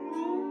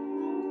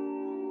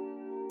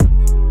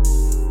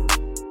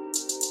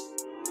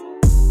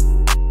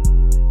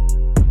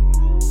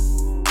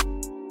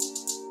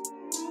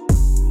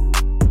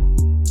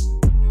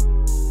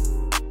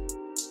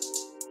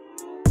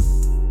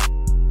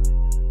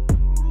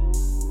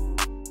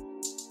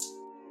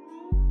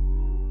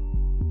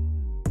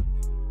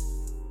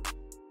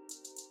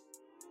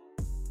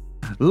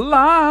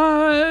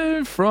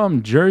Live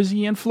from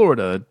Jersey and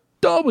Florida,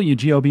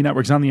 WGoB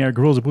Network's on the air.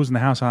 Girls of Booze in the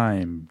house.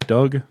 I'm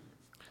Doug.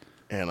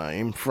 And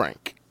I'm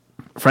Frank.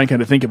 Frank had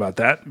to think about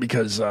that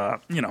because,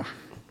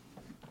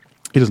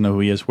 he doesn't know who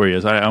he is, where he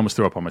is. I almost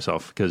threw up on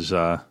myself because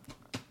a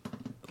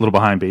little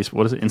behind baseball.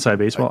 What is it? Inside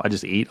baseball? I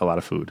just ate a lot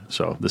of food,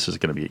 so this is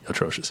going to be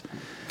atrocious.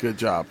 Good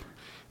job.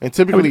 And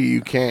typically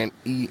you can't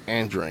eat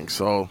and drink,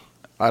 so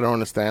I don't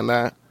understand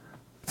that.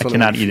 I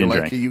cannot eat and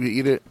drink. You can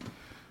eat it,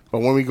 but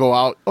when we go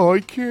out, I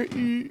can't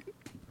eat.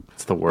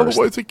 It's the worst.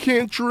 Otherwise, I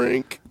can't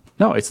drink.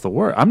 No, it's the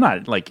worst. I'm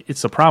not,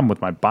 it's the problem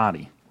with my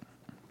body.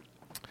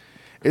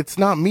 It's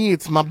not me,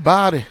 it's my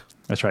body.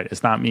 That's right.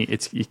 It's not me.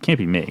 It can't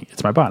be me.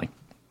 It's my body.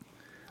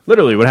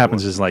 Literally, what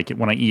happens is,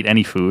 when I eat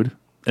any food,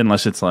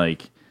 unless it's,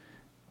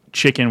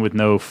 chicken with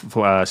no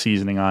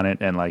seasoning on it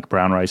and,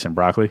 brown rice and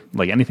broccoli,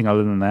 anything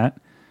other than that,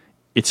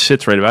 it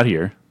sits right about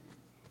here.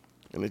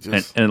 And it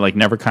just... And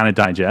never kind of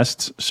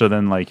digests. So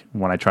then,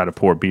 when I try to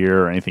pour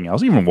beer or anything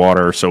else, even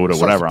water or soda,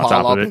 whatever, on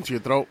top of it. Into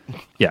your throat.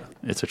 Yeah,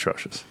 it's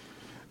atrocious.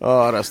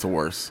 Oh, that's the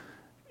worst.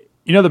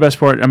 You know the best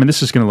part? I mean,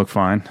 this is going to look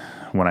fine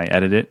when I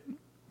edit it.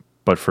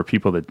 But for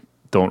people that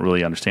don't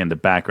really understand the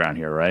background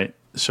here, right?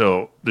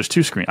 So there's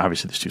two screens.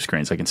 Obviously, there's two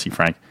screens. I can see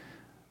Frank.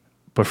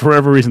 But for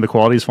whatever reason, the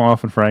quality's falling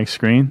off on Frank's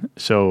screen.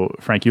 So,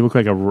 Frank, you look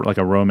like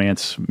a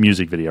romance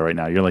music video right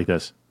now. You're like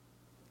this.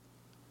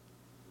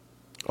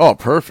 Oh,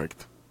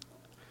 perfect.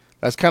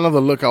 That's kind of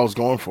the look I was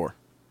going for,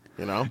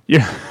 you know?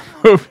 Yeah,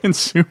 moving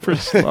super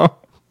slow.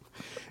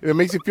 If it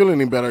makes you feel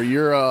any better,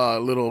 you're a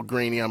little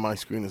grainy on my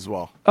screen as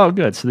well. Oh,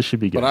 good. So this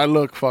should be good. But I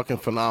look fucking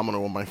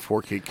phenomenal with my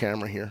 4K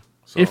camera here.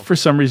 So. If for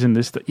some reason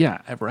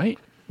yeah, right?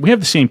 We have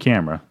the same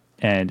camera,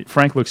 and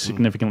Frank looks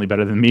significantly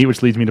better than me,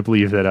 which leads me to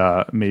believe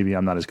that maybe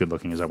I'm not as good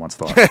looking as I once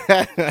thought.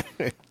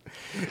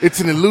 It's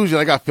an illusion.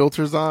 I got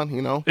filters on,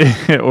 you know?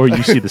 Or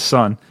you see the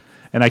sun.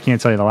 And I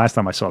can't tell you the last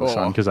time I saw the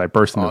sun because I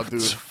burst into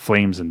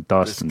flames and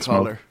dust and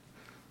smoke.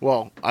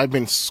 Well, I've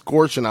been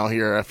scorching out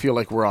here. I feel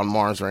like we're on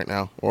Mars right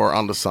now, or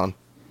on the sun.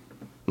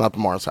 Not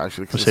Mars,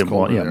 actually.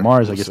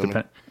 Mars, I guess.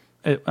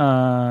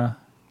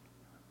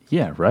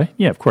 Yeah, right?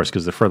 Yeah, of course,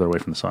 because they're further away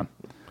from the sun.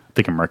 I'm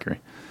thinking Mercury.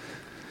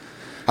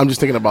 I'm just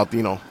thinking about,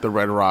 the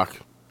red rock,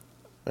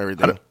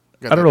 everything.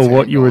 I don't know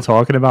what you were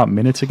talking about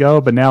minutes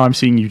ago, but now I'm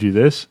seeing you do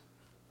this.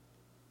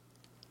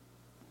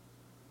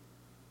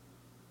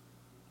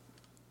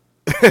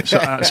 So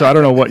I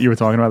don't know what you were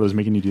talking about that was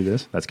making you do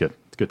this. That's good.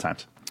 It's good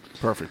times.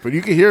 Perfect. But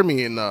you can hear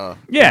me in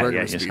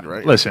regular speed,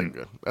 right?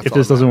 Listen, if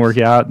this doesn't work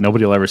out,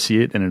 nobody will ever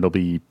see it, and it'll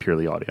be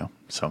purely audio.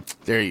 So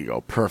there you go.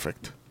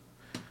 Perfect.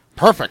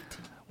 Perfect.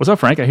 What's up,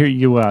 Frank? I hear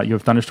you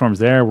have thunderstorms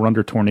there. We're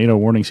under tornado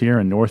warnings here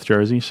in North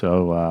Jersey,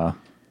 so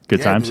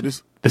good times. Dude,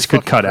 this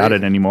could cut out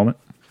at any moment.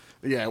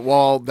 Yeah,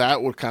 well,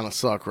 that would kind of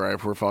suck, right?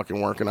 If we're fucking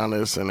working on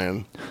this, and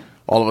then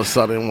all of a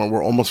sudden, when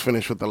we're almost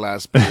finished with the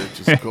last bit, it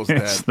just goes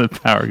dead. The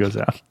power goes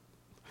out.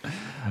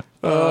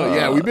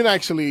 We've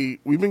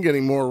been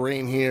getting more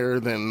rain here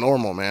than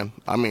normal, man.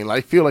 I mean, I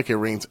feel like it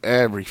rains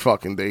every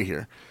fucking day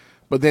here.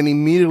 But then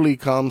immediately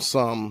comes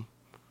some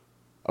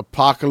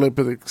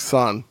apocalyptic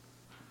sun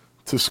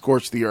to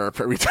scorch the earth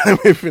every time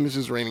it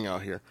finishes raining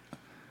out here.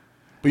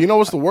 But you know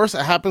what's the worst?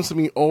 It happens to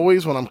me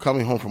always when I'm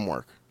coming home from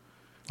work.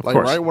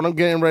 Right when I'm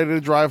getting ready to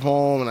drive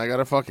home and I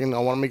want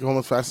to make it home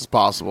as fast as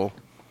possible.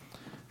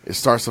 It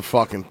starts to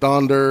fucking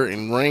thunder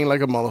and rain like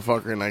a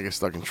motherfucker, and I get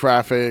stuck in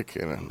traffic,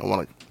 and I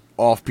want to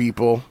off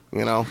people,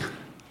 you know.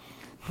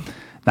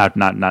 Not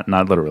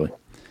literally.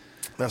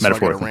 That's why I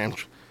got a ram.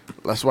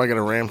 That's why I got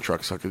a ram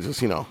truck, so I could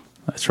just,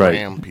 That's right.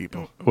 Ram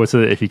people. What's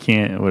it? If you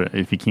can't,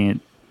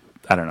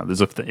 I don't know.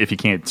 If you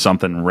can't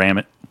something, ram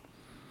it.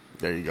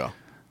 There you go.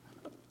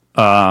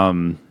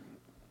 What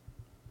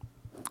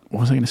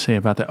was I going to say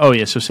about that? Oh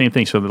yeah, so same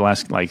thing. So the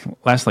last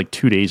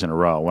 2 days in a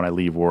row when I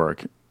leave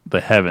work,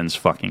 the heavens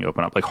fucking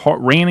open up,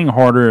 raining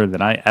harder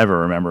than I ever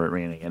remember it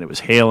raining, and it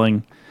was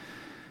hailing.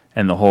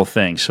 And the whole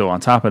thing. So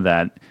on top of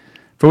that,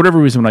 for whatever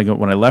reason,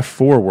 when I left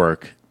for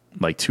work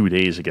 2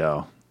 days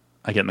ago,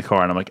 I get in the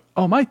car and I'm like,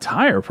 oh, my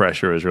tire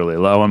pressure is really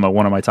low on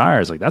one of my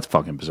tires. That's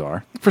fucking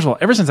bizarre. First of all,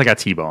 ever since I got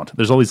T-boned,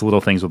 there's all these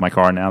little things with my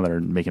car now that are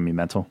making me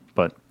mental.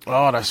 But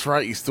oh, that's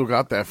right, you still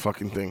got that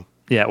fucking thing.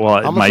 Yeah,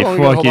 well,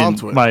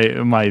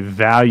 my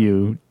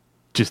value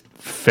just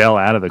fell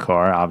out of the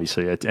car.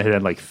 Obviously, it had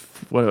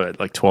 $12,000 or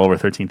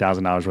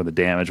 $13,000 worth of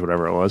damage,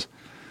 whatever it was.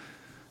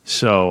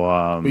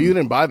 So, but you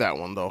didn't buy that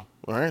one though.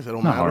 All right, that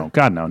don't matter. No,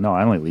 God, no,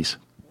 I only lease.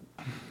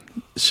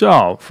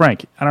 So,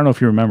 Frank, I don't know if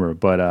you remember,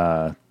 but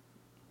I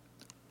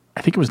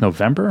think it was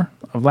November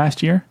of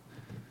last year.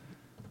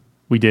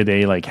 We did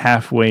a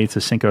halfway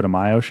to Cinco de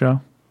Mayo show.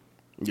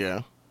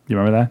 Yeah. You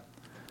remember that?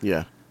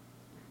 Yeah.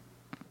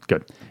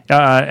 Good.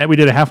 We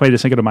did a halfway to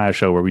Cinco de Mayo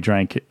show where we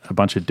drank a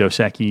bunch of Dos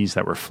Equis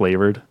that were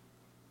flavored.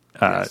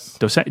 Yes.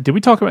 Did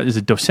we talk about, is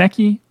it Dos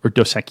Equis or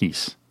Dos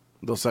Equis?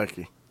 Dos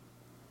Equis.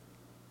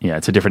 Yeah,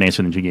 it's a different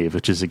answer than you gave,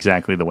 which is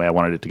exactly the way I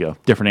wanted it to go.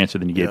 Different answer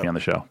than you gave me on the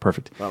show.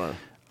 Perfect.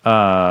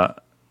 And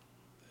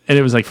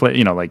it was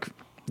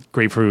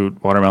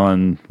grapefruit,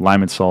 watermelon,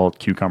 lime and salt,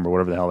 cucumber,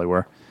 whatever the hell they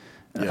were.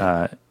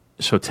 Yeah.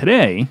 So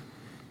today,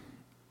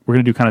 we're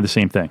going to do kind of the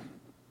same thing.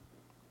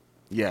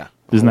 Yeah.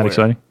 Isn't that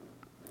exciting?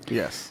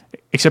 Yes.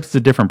 Except it's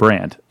a different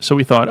brand. So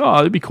we thought,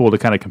 oh, it'd be cool to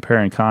kind of compare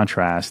and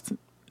contrast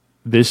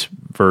this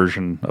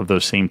version of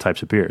those same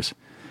types of beers.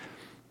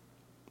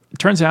 It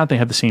turns out they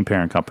have the same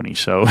parent company,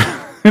 so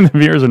the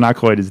beers are not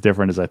quite as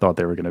different as I thought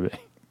they were going to be.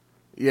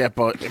 Yeah,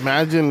 but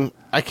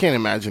I can't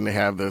imagine they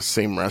have the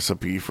same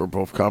recipe for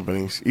both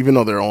companies, even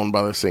though they're owned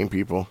by the same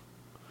people.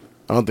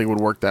 I don't think it would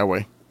work that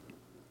way.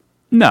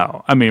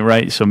 No, I mean,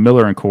 right, so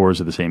Miller and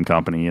Coors are the same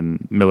company,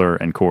 and Miller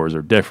and Coors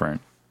are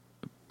different.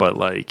 But,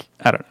 like,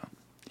 I don't know.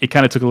 It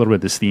kind of took a little bit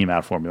of the steam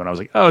out for me when I was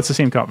like, oh, it's the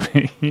same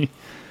company.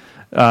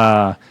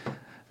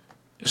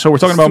 So we're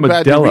talking about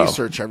Modelo. You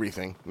research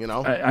everything, you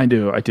know? I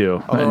do.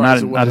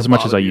 Not as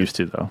much as I used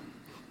to, though.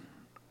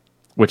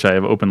 Which I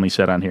have openly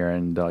said on here,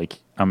 and like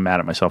I'm mad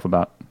at myself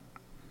about.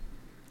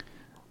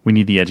 We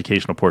need the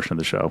educational portion of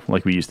the show,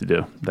 like we used to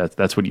do.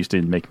 That's what used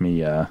to make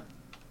me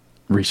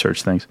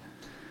research things.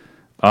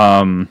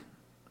 But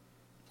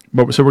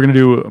so we're gonna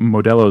do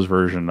Modelo's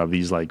version of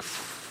these, like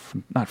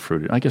not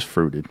fruited, I guess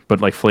fruited, but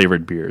like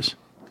flavored beers.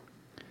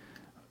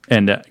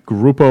 And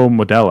Grupo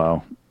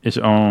Modelo is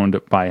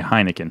owned by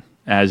Heineken,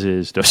 as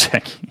is Dos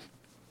Equis.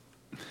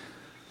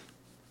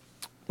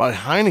 By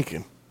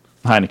Heineken?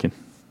 Heineken.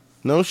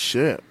 No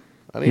shit.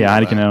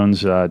 Heineken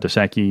owns Dos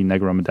Equis,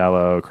 Negro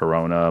Modelo,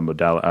 Corona,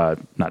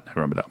 not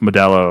Negro Modelo,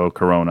 Modelo,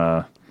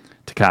 Corona,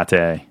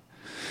 Tecate.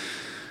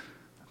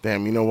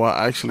 Damn, you know what?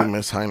 I actually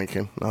miss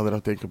Heineken now that I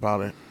think about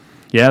it.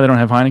 Yeah, they don't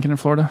have Heineken in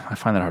Florida? I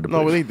find that hard to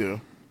believe. No, they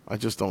do. I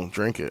just don't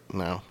drink it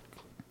now.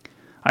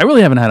 I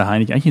really haven't had a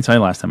Heineken. I can't tell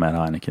you last time I had a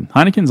Heineken.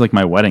 Heineken's like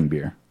my wedding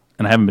beer,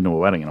 and I haven't been to a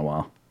wedding in a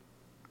while.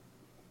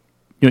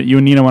 You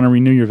and Nina want to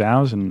renew your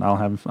vows, and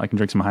I can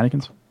drink some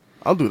Heinekens?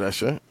 I'll do that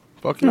shit.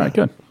 Fuck yeah. All right,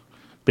 good.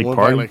 Big we'll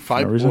party.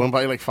 We'll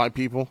invite like 5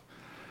 people.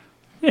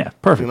 Yeah,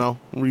 perfect. You know,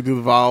 redo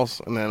the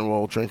vows, and then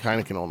we'll drink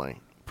Heineken all night.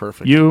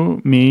 Perfect.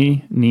 You,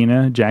 me,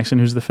 Nina, Jackson,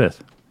 who's the 5th?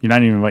 You're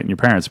not even inviting your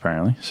parents,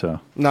 apparently. So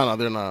No,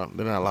 they're not.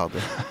 They're not allowed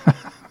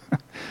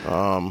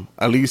to.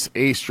 At least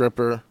a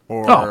stripper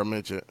or a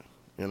midget.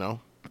 You know.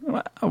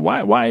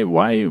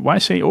 Why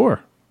say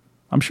or?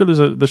 I'm sure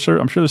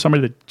there's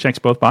somebody that checks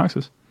both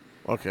boxes.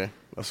 Okay,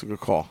 that's a good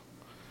call.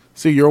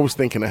 See, you're always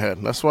thinking ahead.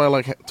 That's why I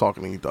like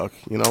talking to you, Doug.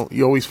 You know,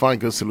 you always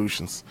find good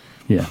solutions.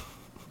 Yeah,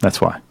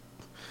 that's why.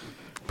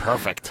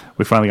 Perfect.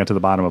 We finally got to the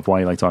bottom of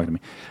why you like talking to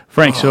me.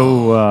 Frank,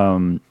 so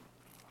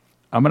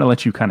I'm going to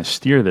let you kind of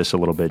steer this a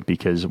little bit,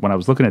 because when I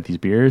was looking at these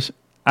beers,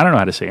 I don't know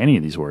how to say any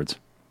of these words.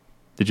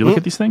 Did you look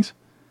at these things?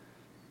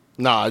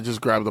 Nah, I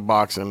just grabbed the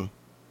box and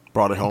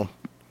brought it home.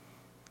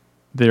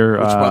 Which,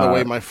 by the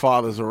way, my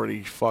father's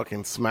already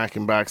fucking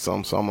smacking back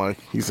some. So I'm like,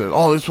 he said,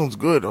 "Oh, this one's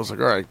good." I was like,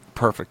 "All right,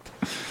 perfect."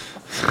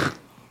 So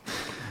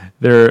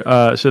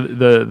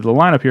the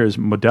lineup here is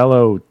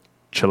Modelo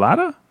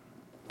Chelada?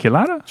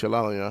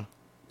 Chelada, yeah.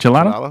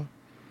 Chelada?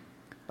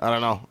 I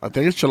don't know. I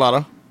think it's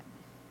Chelada.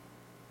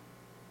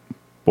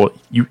 Well,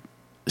 you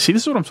see,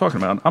 this is what I'm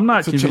talking about. I'm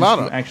not convinced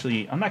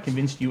Chelada. I'm not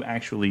convinced you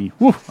actually.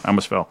 Whew, I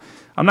almost fell.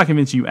 I'm not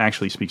convinced you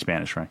actually speak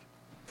Spanish, Frank.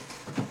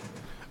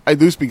 I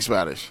do speak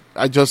Spanish.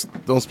 I just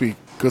don't speak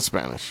good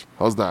Spanish.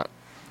 How's that?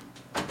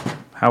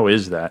 How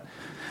is that?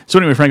 So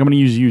anyway, Frank, I'm going to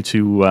use you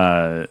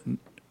to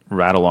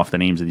rattle off the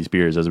names of these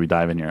beers as we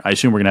dive in here. I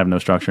assume we're going to have no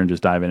structure and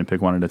just dive in and pick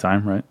one at a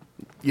time, right?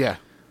 Yeah.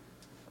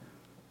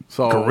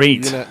 So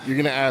great. You're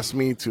gonna ask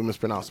me to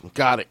mispronounce them.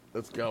 Got it.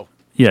 Let's go.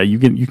 Yeah, you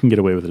can get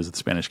away with it as the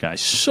Spanish guy.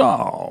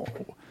 So,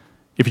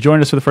 if you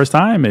joined us for the first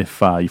time, if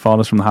you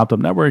followed us from the Hopped Up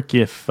Network,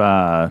 if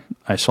I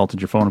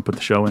assaulted your phone and put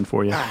the show in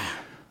for you,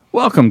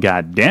 welcome,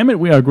 goddammit.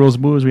 We are Grills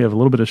Booze. We have a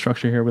little bit of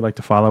structure here we like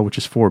to follow, which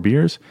is 4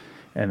 beers.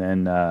 And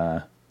then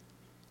I'm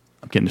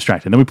getting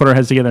distracted. And then we put our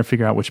heads together and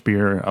figure out which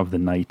beer of the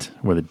night,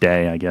 or the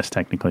day, I guess,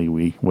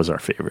 technically, was our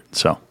favorite.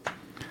 So,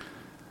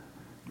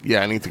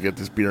 yeah, I need to get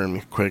this beer in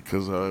me quick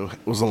because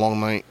it was a long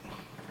night.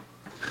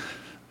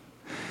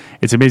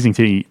 It's amazing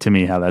to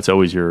me how that's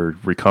always your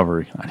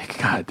recovery.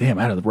 God damn,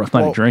 I had a rough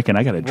night of drinking.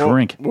 I got to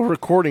drink. We're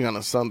recording on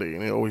a Sunday,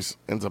 and it always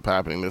ends up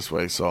happening this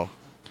way. So,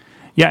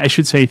 yeah, I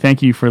should say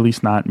thank you for at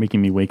least not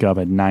making me wake up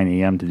at 9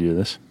 a.m. to do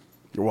this.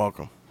 You're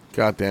welcome.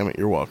 God damn it,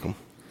 you're welcome.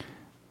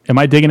 Am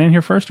I digging in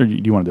here first, or do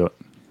you want to do it?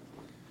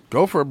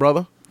 Go for it,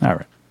 brother. All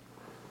right.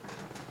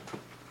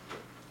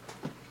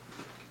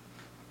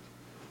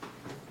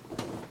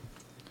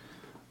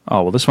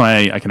 Oh, well, this one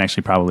I can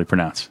actually probably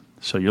pronounce.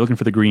 So you're looking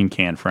for the green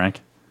can,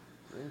 Frank.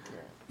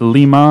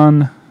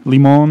 Limon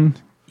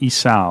y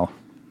Sal.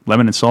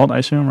 Lemon and salt, I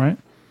assume, right?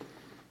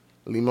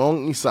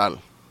 Limon y Sal.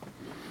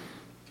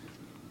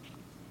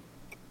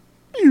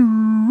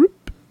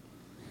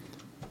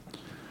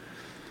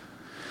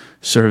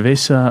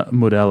 Cerveza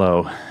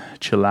Modelo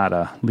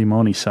Chelada.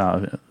 Limon y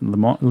Sal.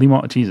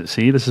 Limon, Jesus,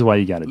 see, this is why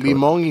you got it.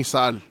 Limon y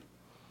Sal.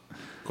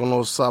 Con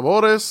los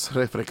sabores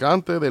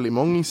refrescantes de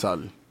limón y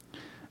sal.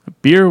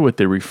 Beer with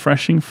the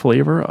refreshing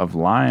flavor of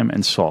lime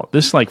and salt.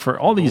 This, like, for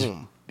all these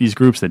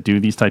groups that do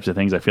these types of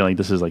things, I feel like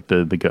this is like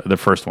the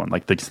first one,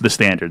 like the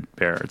standard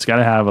beer. It's got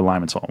to have a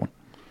lime and salt one.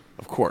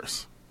 Of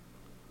course.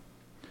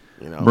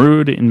 You know,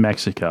 Brewed in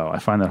Mexico. I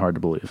find that hard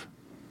to believe.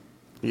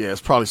 yeah,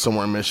 it's probably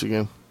somewhere in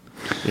Michigan.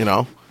 You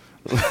know,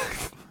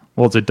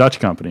 Well, it's a Dutch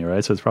company,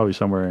 right? So it's probably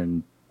somewhere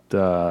in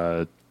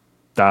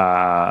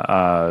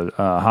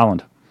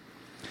Holland.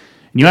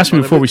 And you asked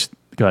me before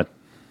go ahead.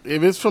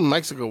 if it's from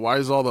Mexico, why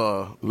is all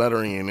the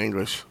lettering in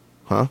English?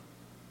 Huh?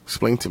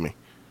 Explain to me.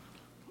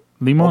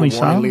 Limon All y the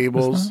Sal? warning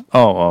labels.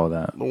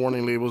 That. The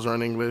warning labels are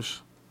in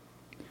English.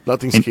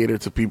 Nothing's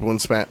catered to people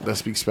that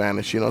speak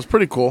Spanish. You know, it's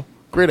pretty cool.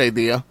 Great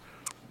idea.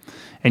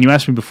 And you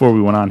asked me before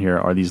we went on here,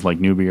 are these like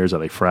new beers? Are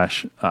they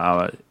fresh?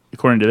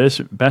 According to this,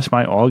 best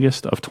by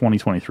August of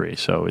 2023.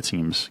 So it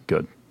seems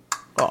good.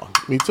 Oh,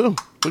 me too.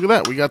 Look at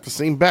that. We got the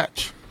same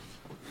batch.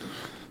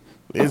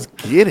 Let's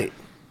get it.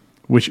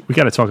 Which we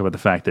got to talk about the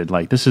fact that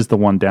like this is the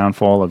one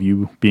downfall of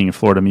you being in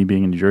Florida, me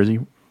being in New Jersey.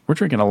 We're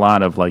drinking a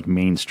lot of like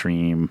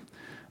mainstream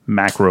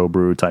macro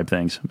brew type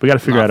things. We got to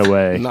figure out a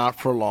way. Not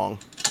for long.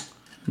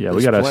 Yeah,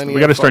 There's we plenty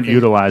got to of start fucking-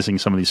 utilizing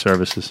some of these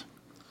services.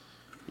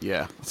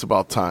 Yeah, it's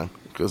about time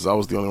because I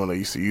was the only one that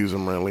used to use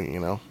them. Really, you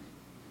know.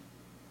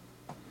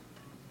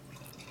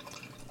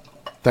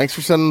 Thanks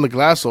for sending the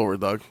glass over,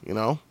 Doug. You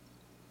know.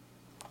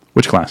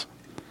 Which glass?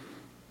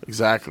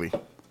 Exactly.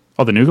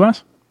 Oh, the new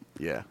glass?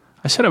 Yeah.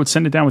 I said I would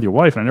send it down with your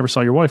wife, and I never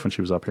saw your wife when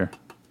she was up here.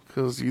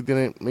 Because you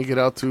didn't make it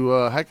out to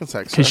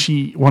Hackensack, Because sir.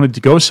 she wanted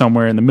to go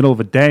somewhere in the middle of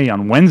a day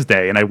on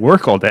Wednesday, and I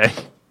work all day.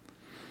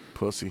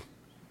 Pussy.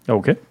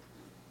 Okay.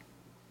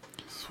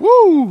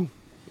 Woo!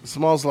 It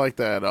smells like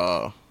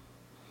that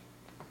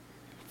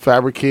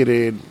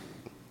fabricated,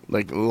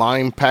 like,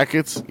 lime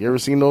packets. You ever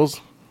seen those?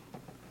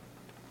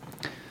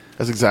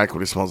 That's exactly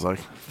what it smells like.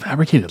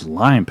 Fabricated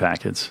lime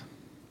packets.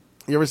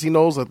 You ever seen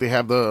those? That they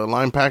have the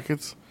lime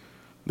packets?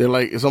 They're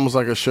like, it's almost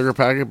like a sugar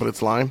packet, but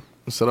it's lime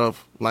instead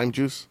of lime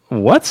juice.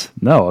 What?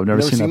 No, I've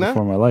never seen that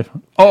before in my life.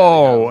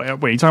 Oh,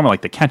 wait, you're talking about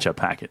like the ketchup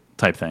packet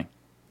type thing,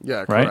 Yeah,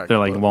 right? correct, They're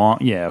like but- long.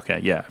 Yeah, okay,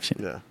 yeah, I've seen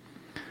it. Yeah.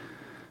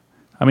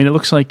 I mean, it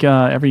looks like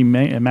every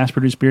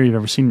mass-produced beer you've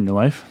ever seen in your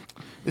life.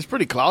 It's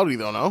pretty cloudy,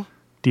 though, no? Why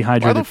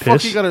Dehydrated the fuck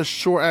piss. you got a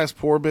short-ass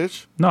pour,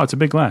 bitch? No, it's a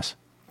big glass.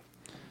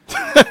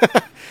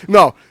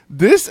 No,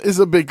 this is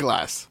a big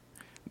glass.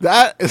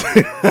 That is...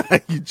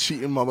 you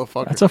cheating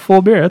motherfucker. That's a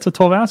full beer. That's a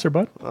 12-ouncer,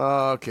 bud.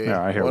 Okay, All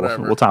right, here,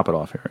 whatever. we'll top it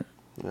off here.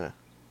 Yeah.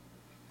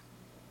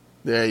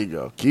 There you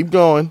go. Keep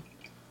going.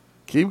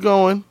 Keep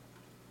going.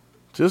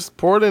 Just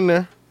pour it in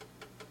there.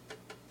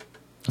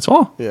 That's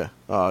all. Yeah.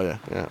 Oh, yeah.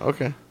 Yeah.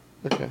 Okay.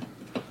 Okay.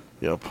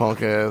 Yo,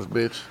 punk ass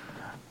bitch.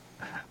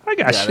 I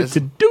got Yeah, shit this- to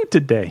do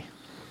today.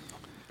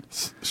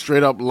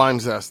 Straight up lime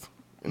zest.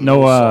 And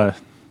No, salt.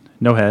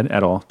 no head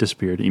at all.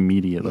 Disappeared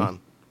immediately. None.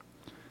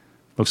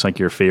 Looks like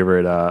your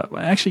favorite.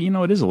 Actually,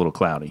 it is a little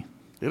cloudy.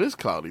 It is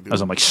cloudy, dude.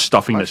 As I'm like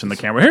stuffing this in the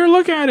camera. Here,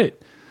 look at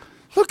it.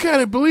 Look at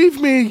it. Believe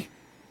me.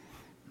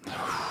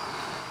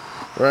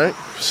 Right?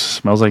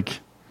 Smells like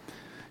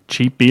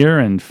cheap beer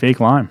and fake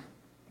lime.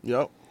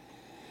 Yep.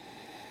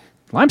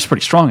 Lime's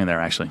pretty strong in there,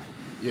 actually.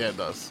 Yeah, it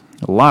does.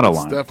 A lot of It's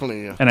lime.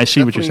 definitely. And I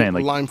see what you're definitely saying,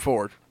 like- lime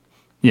forward.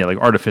 Yeah, like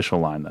artificial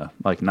lime, though.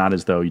 Like not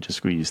as though you just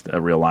squeezed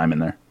a real lime in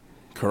there.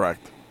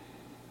 Correct.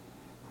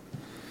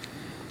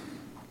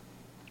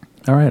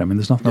 All right. I mean,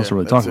 there's nothing else Yeah, to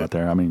really that's talk it. about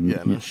there. I mean,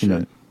 Yeah, no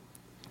shit.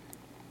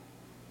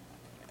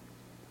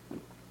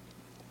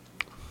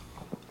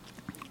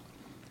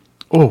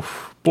 Oh,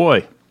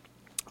 boy.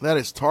 That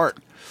is tart.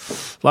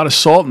 A lot of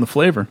salt in the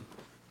flavor.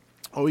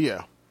 Oh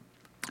yeah.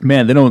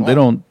 Man, they're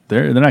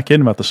not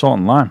kidding about the salt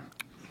and lime.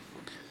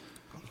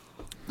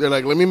 They're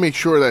like, let me make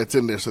sure that it's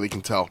in there so they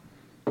can tell.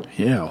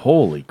 Yeah,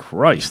 holy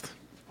Christ.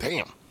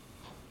 Damn.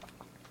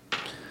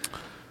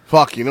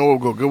 Fuck, you know what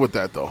will go good with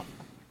that though?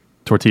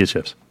 Tortilla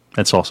chips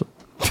and salsa.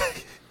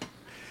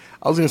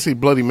 I was gonna say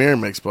Bloody Mary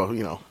mix, but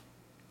you know.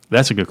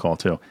 That's a good call,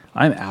 too.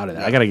 I'm out of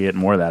that. I got to get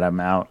more of that. I'm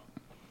out.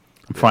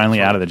 I'm finally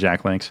out of the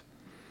Jack Links.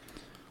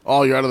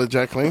 Oh, you're out of the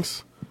Jack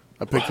Links?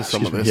 I picked up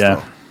some of this Yeah.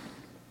 though.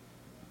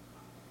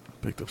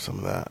 Picked up some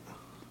of that.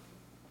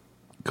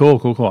 Cool.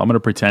 I'm going to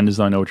pretend as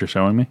though I know what you're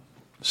showing me.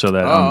 So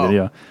that on Oh.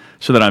 video.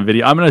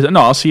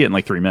 I'll see it in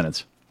like 3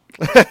 minutes.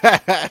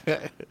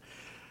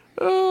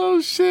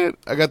 Oh shit.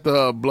 I got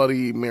the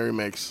Bloody Mary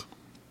mix.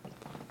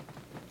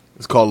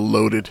 It's called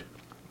Loaded.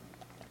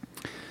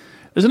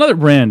 There's another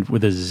brand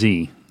with a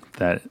Z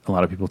that a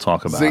lot of people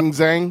talk about. Zing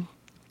Zang.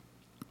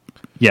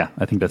 Yeah,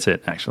 I think that's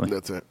it, actually.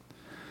 That's it.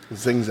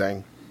 Zing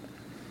Zang.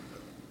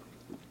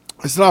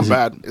 It's not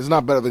bad. It's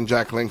not better than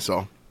Jack Links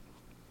though.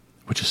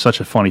 Which is such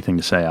a funny thing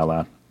to say out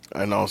loud.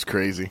 I know, it's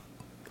crazy.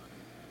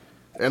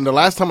 And the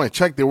last time I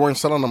checked, they weren't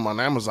selling them on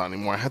Amazon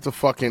anymore. I had to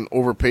fucking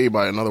overpay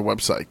by another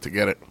website to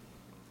get it.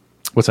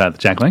 What's that, the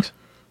Jack Links?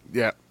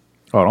 Yeah.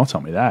 Oh, don't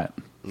tell me that.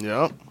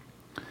 Yep.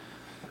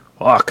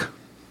 Fuck.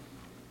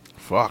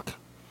 Fuck.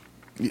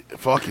 Yeah,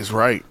 fuck is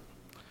right.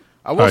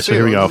 I will All right, so say,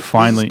 here we though, go. this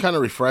Finally- is kind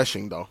of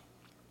refreshing, though.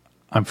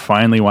 I'm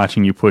finally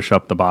watching you push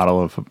up the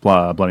bottle of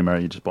Bloody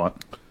Mary you just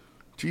bought.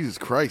 Jesus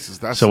Christ, is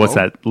that So what's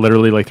slow? that,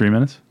 literally like 3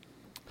 minutes?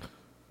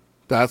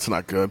 That's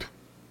not good.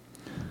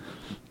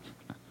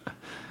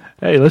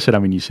 Hey, listen, I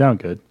mean, you sound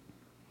good.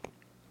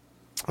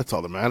 That's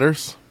all that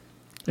matters.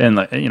 And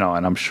and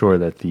I'm sure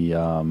that the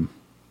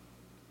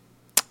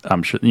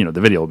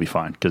the video will be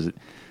fine because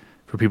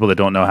for people that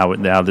don't know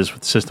how this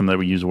system that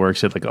we use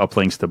works, it like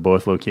uplinks to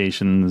both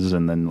locations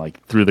and then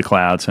like through the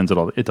cloud sends it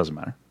all. It doesn't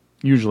matter.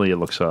 Usually it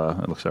looks all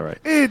right.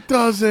 It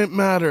doesn't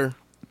matter.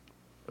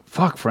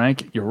 Fuck,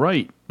 Frank, you're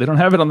right. They don't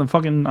have it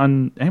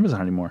on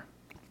Amazon anymore.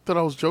 Thought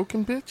I was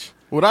joking, bitch.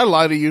 Would I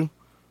lie to you?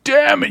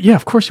 Damn it! Yeah,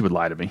 of course you would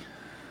lie to me.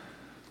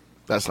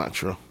 That's not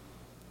true.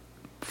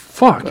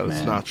 Fuck, man.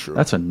 That's not true.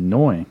 That's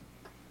annoying.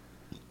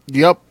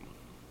 Yep.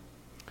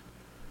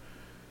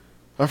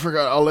 I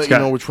forgot. I'll let you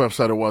know which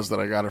website it was that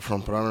I got it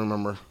from, but I don't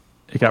remember.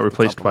 It got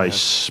replaced by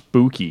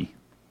Spooky,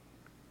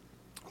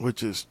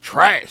 which is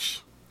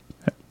trash.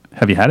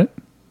 Have you had it?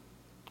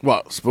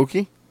 What,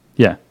 Spooky?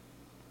 Yeah.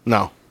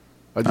 No.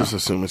 I just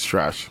assume it's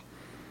trash.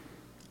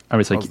 I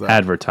mean, it's like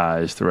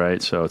advertised,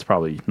 right? So it's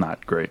probably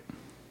not great.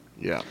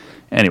 Yeah.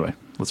 Anyway,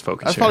 let's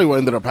focus. That's probably what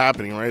ended up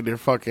happening, right? They're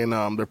fucking,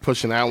 they're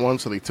pushing that one,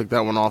 so they took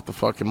that one off the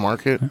fucking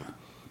market.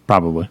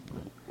 Probably.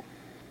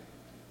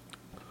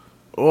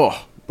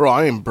 Oh, bro,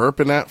 I am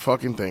burping that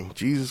fucking thing.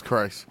 Jesus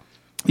Christ.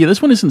 Yeah,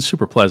 this one isn't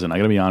super pleasant. I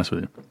got to be honest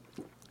with you.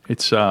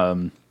 It's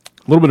a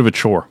little bit of a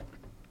chore.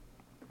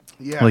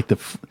 Yeah. Like the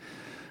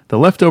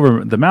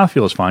leftover, the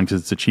mouthfeel is fine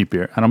because it's a cheap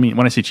beer. I don't mean,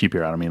 when I say cheap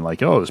beer, I don't mean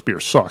like, oh, this beer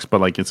sucks, but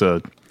like it's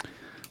what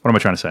am I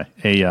trying to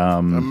say?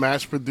 A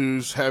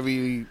mass-produced,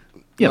 heavy,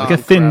 like a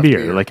thin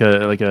beer. Like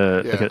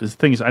a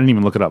thing is, I didn't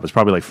even look it up. It's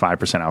probably like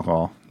 5%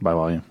 alcohol by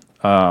volume.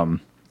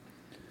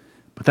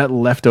 But that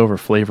leftover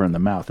flavor in the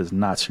mouth is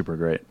not super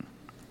great.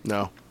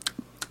 No.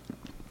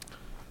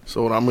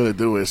 So what I'm going to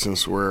do is,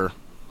 since we're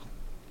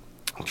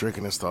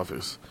drinking this stuff,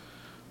 is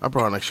I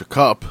brought an extra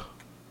cup,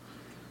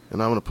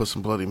 and I'm going to put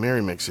some Bloody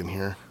Mary mix in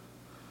here,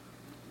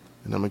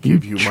 and I'm going to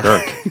give you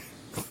my...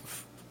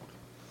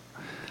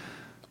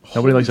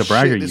 Nobody likes a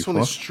bragger. This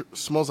one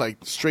smells like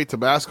straight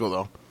Tabasco,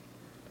 though.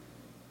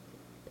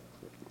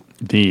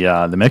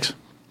 The mix?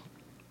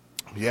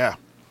 Yeah.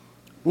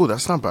 Ooh,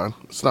 that's not bad.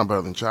 It's not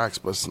better than Jack's,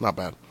 but it's not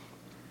bad.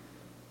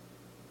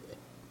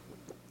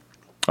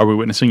 Are we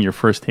witnessing your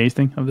first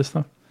tasting of this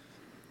stuff?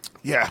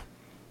 Yeah.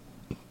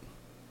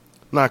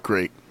 Not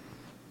great.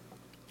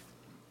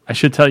 I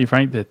should tell you,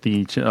 Frank, that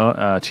the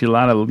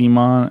Chelada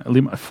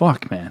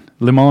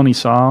Limon y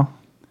Sal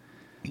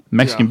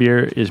Mexican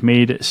beer is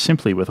made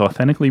simply with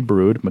authentically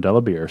brewed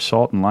Modelo beer,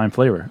 salt, and lime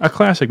flavor. A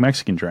classic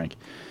Mexican drink.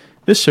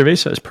 This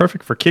cerveza is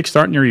perfect for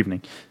kickstarting your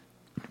evening.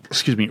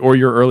 Excuse me, or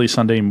your early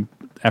Sunday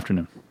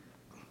afternoon.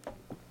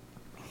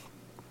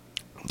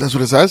 That's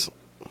what it says?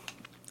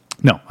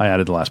 No, I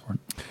added the last part.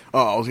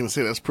 Oh, I was going to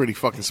say, that's pretty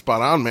fucking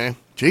spot on, man.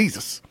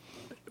 Jesus.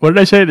 What did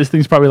I say? This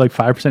thing's probably like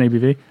 5%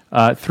 ABV?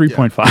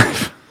 3.5.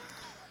 Yeah.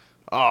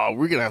 Oh,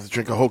 we're going to have to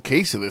drink a whole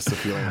case of this to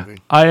feel anything.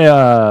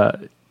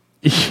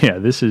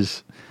 This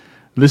is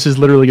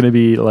literally going to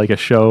be like a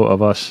show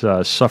of us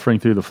suffering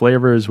through the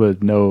flavors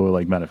with no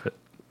like benefit.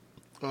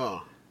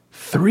 Oh.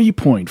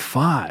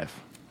 3.5.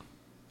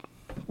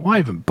 Why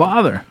even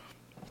bother?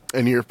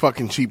 And you're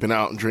fucking cheaping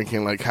out and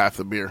drinking like half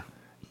the beer.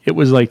 It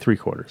was like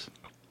 3/4.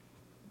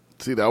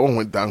 See, that one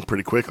went down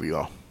pretty quickly,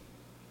 though.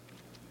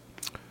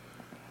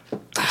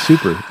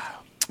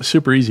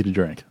 Super easy to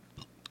drink.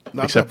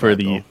 Not except for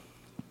the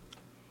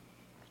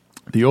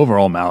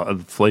overall amount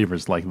of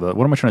flavors. Like what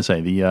am I trying to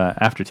say? The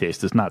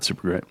aftertaste is not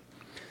super great.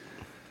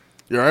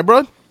 You all right,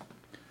 bruv?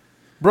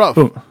 Bruv.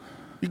 Who?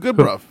 You good,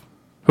 bruv?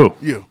 Who?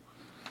 You.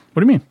 What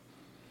do you mean?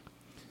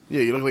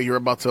 Yeah, you look like you're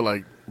about to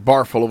like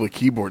barf all over the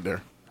keyboard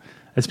there.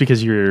 That's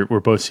because we're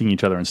both seeing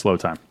each other in slow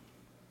time.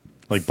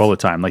 Like bullet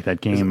time, like that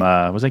game.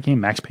 Was that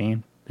game Max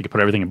Payne? You could put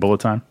everything in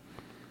bullet time.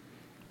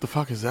 The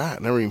fuck is that?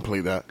 I never even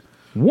played that.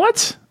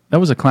 What? That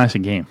was a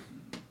classic game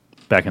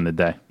back in the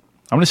day.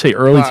 I'm going to say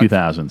early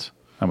 2000s.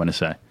 I'm going to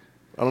say.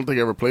 I don't think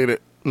I ever played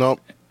it.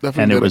 Nope,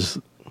 definitely. And it was,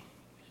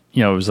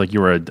 it was like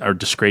you were a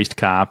disgraced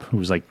cop who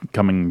was like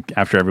coming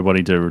after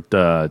everybody to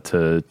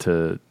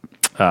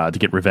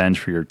get revenge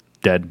for your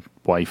dead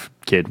wife,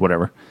 kid,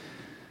 whatever.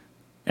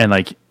 And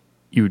like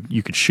you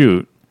could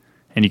shoot.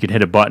 And you could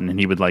hit a button, and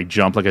he would like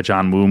jump like a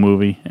John Woo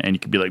movie, and you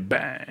could be like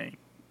bang,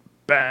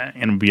 bang,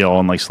 and it would be all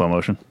in like slow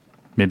motion.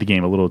 Made the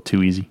game a little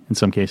too easy in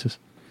some cases.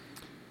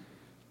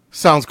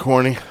 Sounds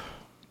corny.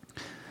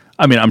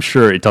 I mean, I'm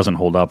sure it doesn't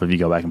hold up if you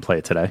go back and play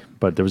it today.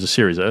 But there was a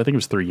series. I think it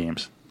was 3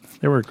 games.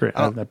 They were great.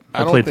 I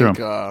played through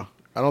them.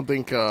 I don't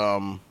think.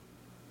 Well,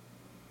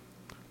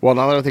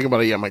 now that I think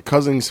about it, yeah, my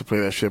cousin used to play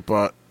that shit,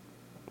 but.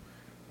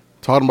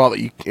 Talking about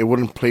that, it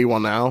wouldn't play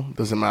one now.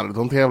 Doesn't matter.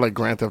 Don't they have like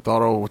Grand Theft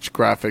Auto, which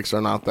graphics are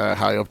not that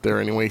high up there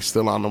anyway,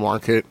 still on the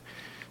market,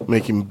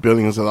 making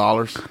billions of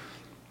dollars?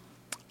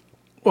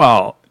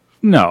 Well,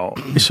 no.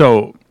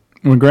 So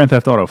when Grand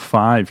Theft Auto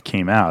 5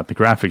 came out, the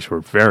graphics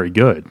were very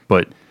good.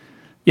 But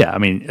yeah, I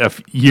mean,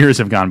 years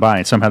have gone by,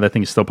 and somehow that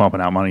thing is still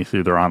pumping out money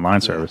through their online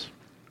service.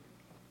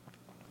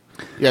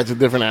 Yeah, it's a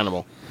different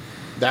animal.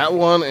 That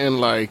one and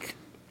like.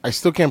 I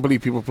still can't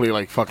believe people play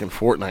like fucking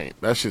Fortnite.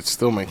 That shit's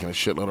still making a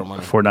shitload of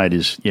money. Fortnite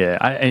is,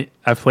 yeah.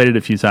 I've played it a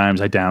few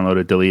times. I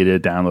downloaded,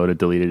 deleted.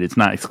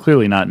 It's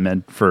clearly not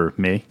meant for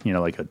me.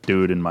 Like a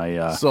dude in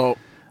my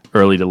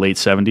early to late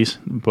 70s.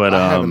 But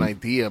I have an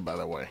idea, by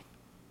the way.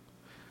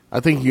 I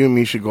think you and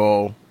me should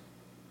go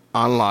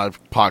on live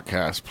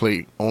podcast,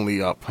 play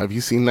Only Up. Have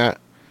you seen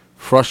that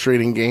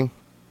frustrating game?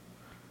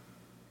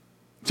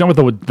 Is that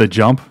with the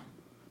jump?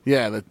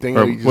 Yeah, the thing.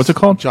 Or, what's it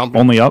called? Jump,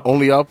 Only Up?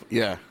 Only Up,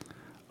 yeah.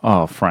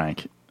 Oh,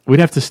 Frank. We'd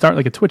have to start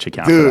like a Twitch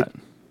account Dude, for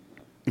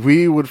that.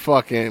 We would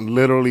fucking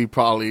literally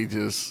probably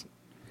just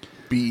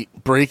be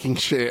breaking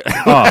shit.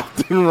 Oh.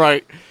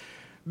 Right.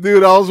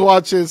 Dude, I was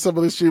watching some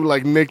of the stream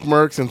like Nick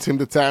Merckx and Tim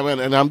the Tatman,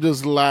 and I'm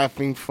just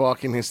laughing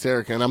fucking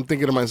hysterical. And I'm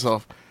thinking to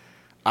myself,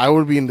 I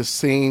would be in the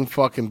same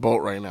fucking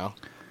boat right now.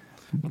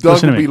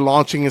 Doug would be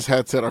launching his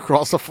headset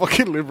across the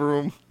fucking living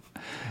room.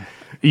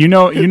 You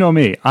know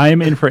me. I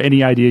am in for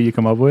any idea you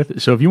come up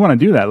with. So if you want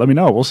to do that, let me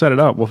know. We'll set it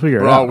up. We'll figure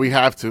it out. Bro, we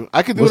have to.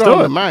 I could do it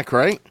on the Mac,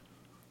 right?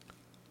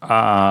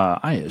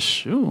 I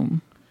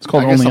assume. It's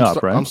called Only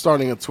Up, right? I'm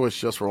starting a Twitch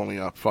just for Only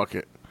Up. Fuck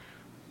it.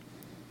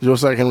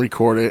 Just so I can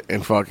record it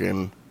and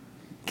fucking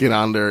get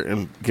on there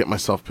and get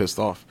myself pissed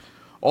off.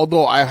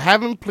 Although I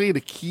haven't played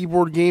a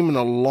keyboard game in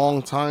a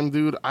long time,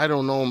 dude. I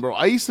don't know, bro.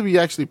 I used to be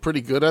actually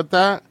pretty good at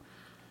that.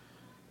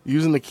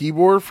 Using the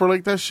keyboard for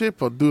like that shit.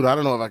 But, dude, I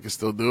don't know if I can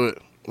still do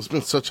it. It's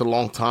been such a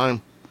long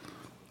time.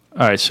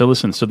 All right, so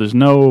listen. So there's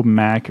no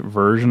Mac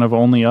version of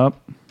Only Up.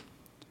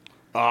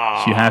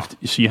 So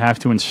you have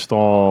to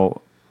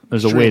install.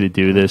 There's a way to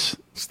do this.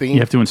 Steam. You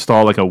have to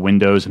install like a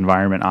Windows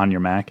environment on your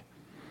Mac.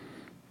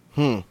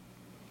 So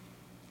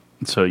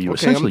you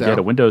essentially get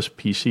a Windows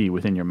PC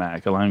within your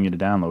Mac, allowing you to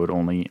download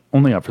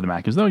only Up for the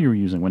Mac, as though you were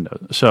using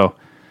Windows. So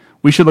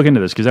we should look into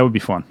this because that would be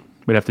fun.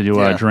 We'd have to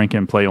do a drink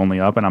and play Only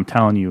Up, and I'm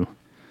telling you,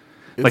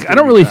 like I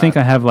don't really think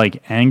I have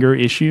like anger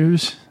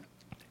issues.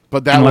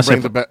 But that will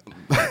bring the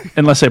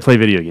unless I play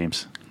video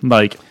games.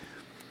 Like,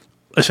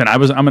 listen,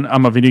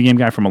 I'm a video game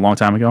guy from a long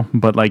time ago,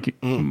 but like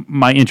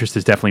my interest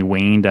has definitely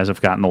waned as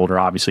I've gotten older.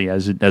 Obviously,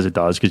 as it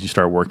does, because you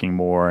start working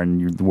more and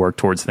you work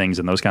towards things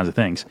and those kinds of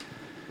things.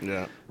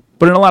 Yeah.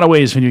 But in a lot of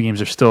ways, video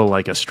games are still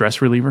like a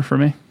stress reliever for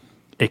me,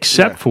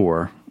 except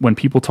for when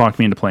people talk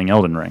me into playing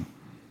Elden Ring.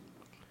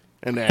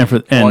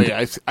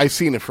 I've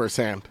seen it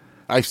firsthand.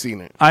 I've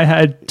seen it. I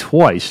had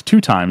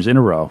 2 times in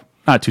a row.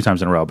 Not 2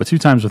 times in a row, but 2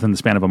 times within the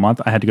span of a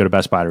month, I had to go to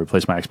Best Buy to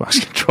replace my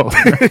Xbox controller.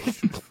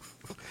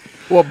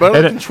 Well,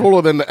 better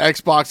controller than the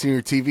Xbox and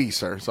your TV,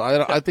 sir. So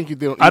I think you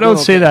do. I don't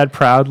say that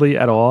proudly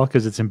at all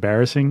because it's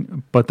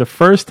embarrassing. But the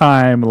first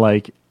time,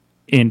 like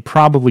in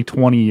probably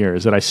 20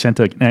 years, that I sent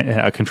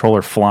a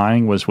controller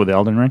flying was with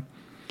Elden Ring.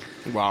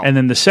 Wow. And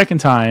then the second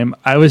time,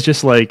 I was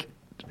just like,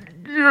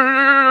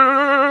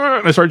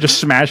 I started just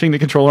smashing the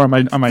controller on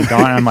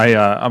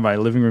my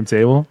living room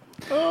table.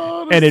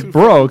 And it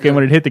broke, and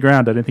when it hit the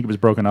ground, I didn't think it was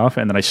broken off,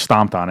 and then I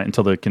stomped on it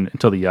until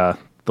the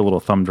little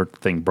thumb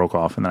thing broke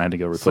off, and then I had to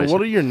go replace it. So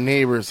what do your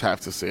neighbors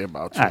have to say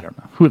about you? I don't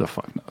know. Who the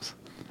fuck knows?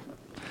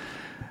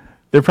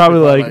 They're probably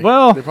like,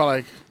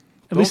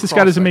 at least this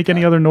guy doesn't make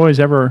any other noise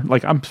ever.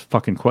 Like, I'm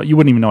fucking quiet. You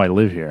wouldn't even know I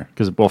live here,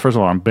 because, well, first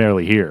of all, I'm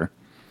barely here.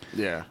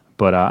 Yeah.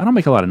 But I don't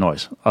make a lot of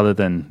noise other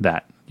than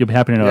that. You'll be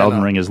happy to know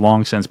Elden Ring has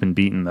long since been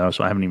beaten, though,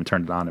 so I haven't even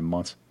turned it on in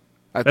months.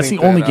 That's the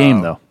only game,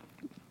 though.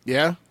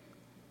 Yeah?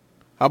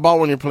 How about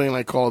when you're playing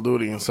like Call of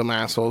Duty and some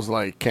assholes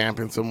like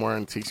camping somewhere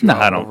and takes you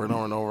out over and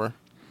over and over?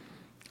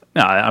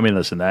 No, I mean,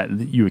 listen, that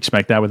you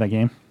expect that with that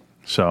game.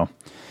 So,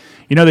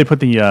 they put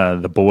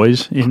the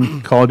boys in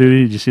Call of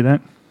Duty. Did you see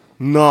that?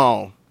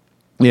 No.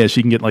 Yeah, so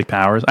you can get like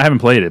powers. I haven't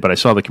played it, but I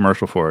saw the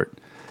commercial for it.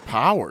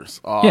 Powers?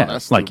 Oh, yeah,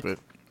 that's stupid.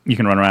 You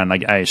can run around.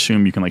 Like I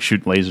assume you can like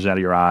shoot lasers out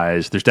of your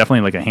eyes. There's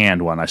definitely like a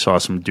hand one. I saw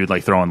some dude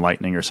like throwing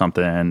lightning or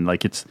something.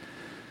 Like it's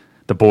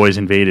the boys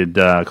invaded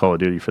Call of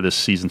Duty for this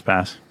season's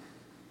pass.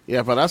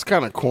 Yeah, but that's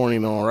kind of corny,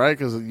 though, right?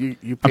 Because you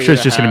pay I'm sure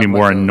it's just going to be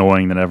more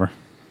annoying than ever.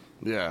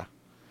 Yeah.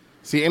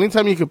 See,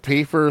 anytime you could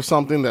pay for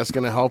something that's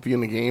going to help you in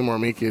the game or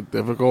make it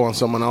difficult on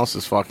someone else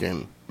is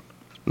fucking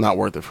not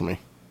worth it for me.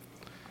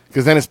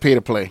 Because then it's pay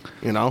to play,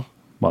 Well,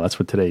 that's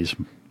what today's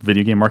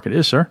video game market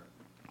is, sir.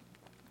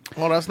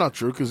 Well, that's not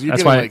true because you're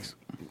getting like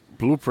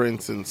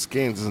blueprints and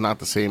skins is not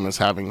the same as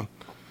having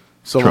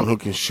someone who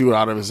can shoot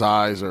out of his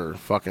eyes or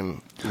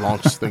fucking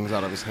launch things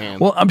out of his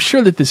hand. Well, I'm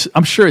sure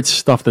it's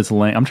stuff that's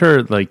laying. I'm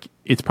sure like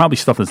it's probably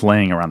stuff that's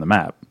laying around the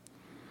map.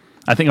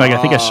 I think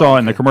I saw it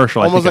in the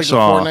commercial. Almost I think I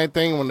saw the Fortnite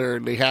thing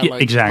when they have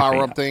like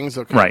power up things.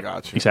 Okay, right,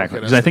 gotcha. Exactly.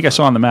 Because I think I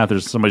saw on the map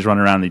there's somebody's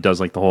running around and he does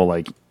like the whole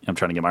like I'm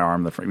trying to get my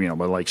arm with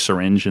like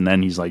syringe and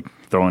then he's like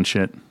throwing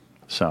shit.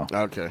 So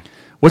okay.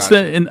 What's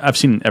I've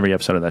seen every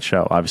episode of that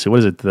show. Obviously, what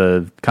is it?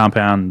 The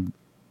Compound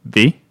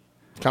V.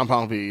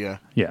 Compound V, yeah.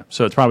 Yeah,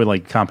 so it's probably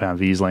like Compound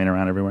V's laying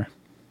around everywhere.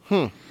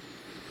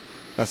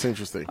 That's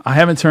interesting. I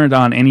haven't turned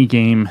on any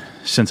game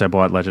since I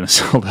bought Legend of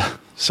Zelda.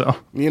 So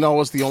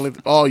what's the only?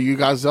 Oh, you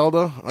got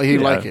Zelda? Oh, you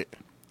like it?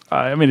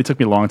 I mean, it took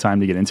me a long time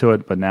to get into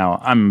it, but now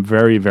I'm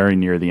very, very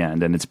near the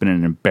end, and it's been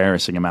an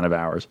embarrassing amount of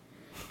hours.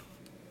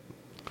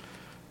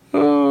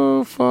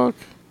 Oh fuck!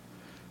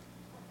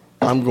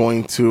 I'm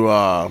going to.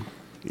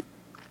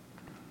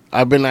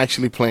 I've been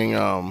actually playing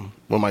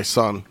with my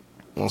son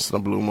once in a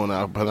blue moon.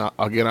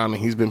 I'll get on,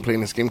 and he's been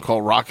playing this game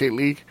called Rocket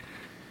League.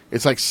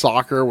 It's like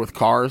soccer with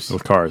cars.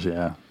 With cars,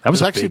 yeah. That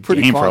was actually big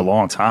pretty game fun. for a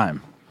long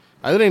time.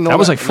 I didn't know that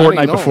was like I didn't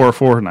Fortnite know. before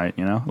Fortnite,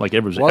 you know? Like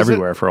it was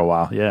everywhere for a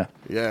while, yeah.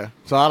 Yeah.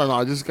 So I don't know.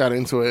 I just got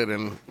into it,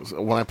 and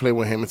when I play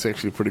with him, it's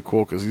actually pretty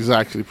cool because he's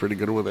actually pretty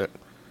good with it.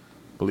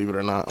 Believe it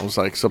or not. I was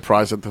like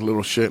surprised at the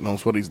little shit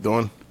knows what he's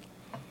doing.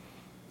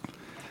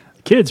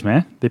 Kids,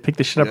 man. They pick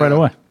this shit up right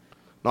away.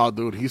 No,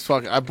 dude, he's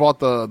fucking. I bought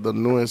the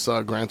newest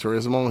Gran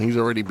Turismo, and he's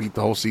already beat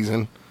the whole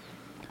season,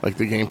 like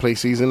the gameplay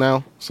season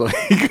now. So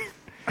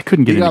I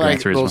couldn't get he into got Gran like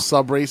Turismo. those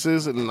sub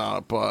races, and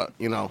but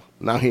you know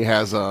now he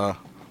has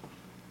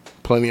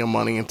plenty of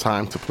money and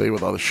time to play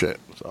with other shit.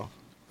 So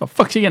The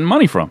fuck's he getting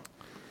money from?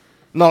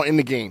 no, in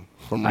the game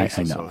from I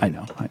races. know.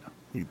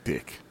 You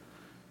dick.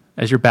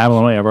 As you're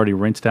babbling away, I've already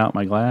rinsed out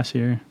my glass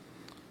here.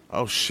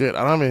 Oh shit! I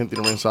don't have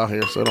anything to rinse out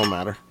here, so it don't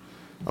matter.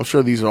 I'm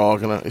sure these are all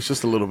gonna. It's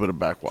just a little bit of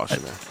backwash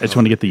in there. I just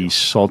want to get the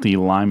salty,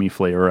 limey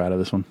flavor out of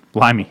this one.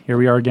 Limey. Here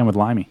we are again with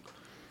limey.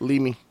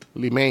 Limon.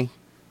 Limey.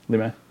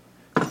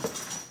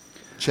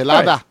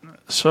 Chelada. Right.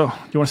 So, do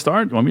you want to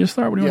start? You want me to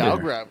start? What do you Yeah, I'll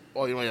want to do? grab.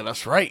 Oh, yeah,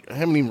 that's right. I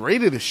haven't even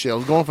rated this shit. I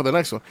was going for the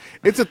next one.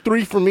 It's a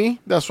 3 for me.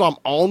 That's why I'm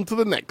on to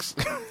the next.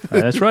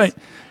 That's right.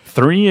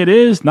 3 it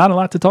is. Not a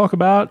lot to talk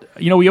about.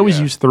 You know, we always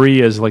use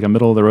 3 as like a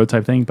middle of the road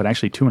type thing, but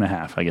actually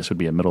 2.5, I guess, would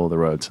be a middle of the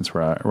road since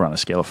we're on a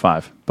scale of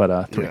 5.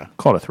 But 3. Yeah.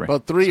 Call it a 3.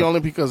 But 3 only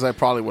because I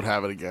probably would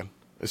have it again.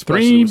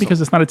 3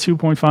 because it's not a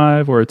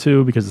 2.5 or a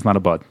 2 because it's not a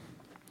Bud.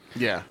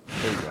 Yeah,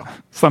 there you go.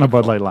 It's not a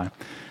Bud Light Lime.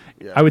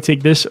 Yeah. I would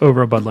take this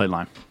over a Bud Light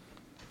Lime.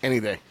 Any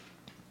day.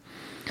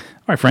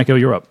 All right, Franco,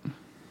 you're up.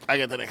 I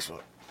got the next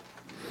one.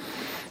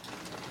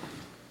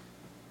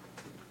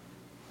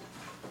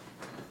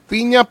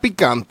 Pina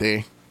Picante.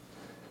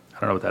 I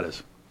don't know what that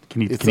is.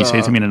 Can you It's, say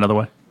it to me in another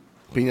way?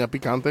 Pina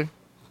Picante.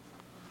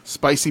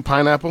 Spicy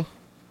pineapple.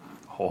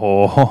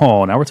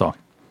 Oh, now we're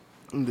talking.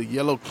 In the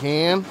yellow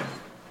can.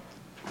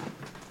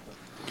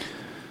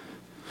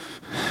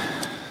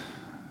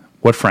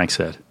 What Frank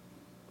said.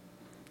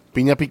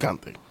 Pina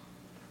Picante.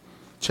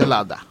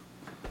 Chelada.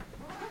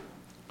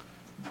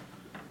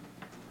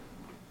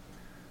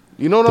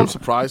 You know what I'm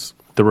surprised?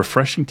 The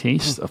refreshing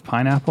taste of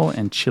pineapple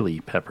and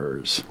chili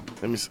peppers.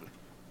 Let me see.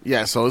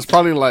 Yeah, so it's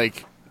probably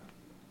like,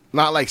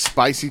 not like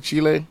spicy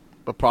chile,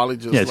 but probably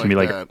just Yeah, it's gonna be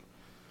like that,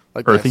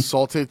 like earthy? that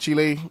salted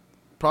chile,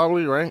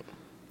 probably, right?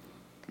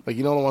 Like,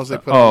 you know the ones they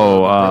put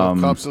Oh,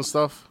 in the cups and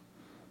stuff?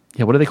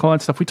 Yeah, what do they call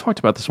that stuff? We talked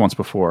about this once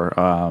before.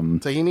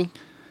 Tahini?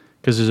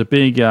 Because there's a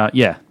big,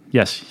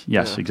 yes,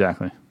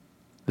 exactly.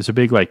 There's a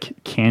big,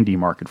 like, candy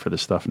market for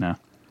this stuff now.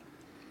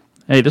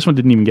 Hey, this one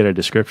didn't even get a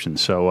description,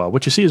 so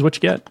what you see is what you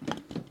get.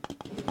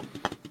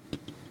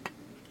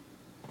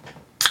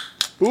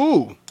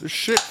 Ooh, there's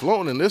shit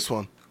floating in this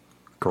one.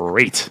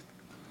 Great.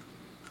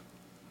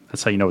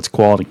 That's how you know it's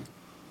quality.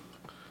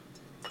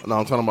 No,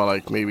 I'm talking about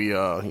like maybe,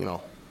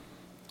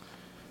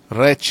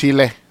 red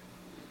chile.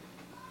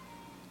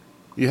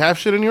 You have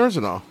shit in yours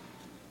or no?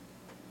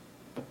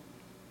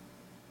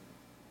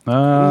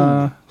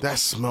 That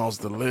smells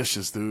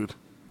delicious, dude.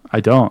 I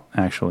don't,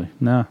 actually.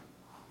 No.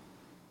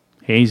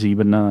 Hazy,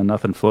 but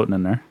nothing floating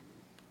in there.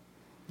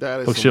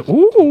 That is Looks some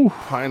ooh.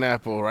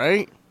 pineapple,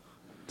 right?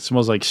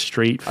 Smells like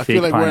straight I fake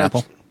feel like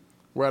pineapple.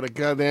 we're at a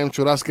goddamn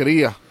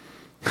churrascaria.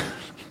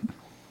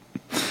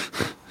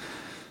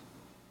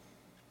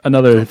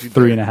 Another Don't you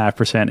dare.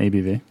 3.5%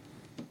 ABV.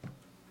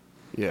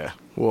 Yeah.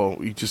 Well,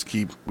 we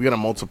gotta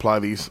multiply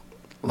these.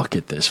 Look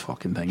at this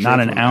fucking thing. Drink Not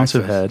an from ounce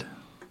of excess. head.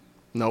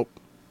 Nope.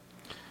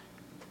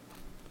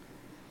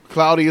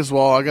 Cloudy as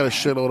well. I got a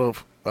shitload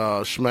of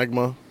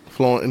schmegma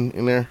floating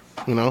in there,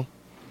 you know?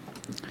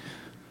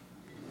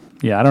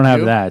 Yeah, I don't have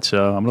You? that,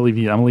 so I'm gonna leave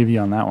you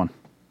on that one.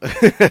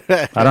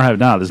 I don't have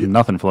there's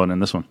nothing floating in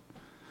this one.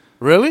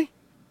 Really?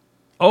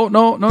 Oh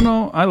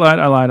no. I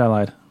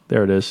lied.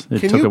 There it is.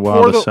 It Can took you a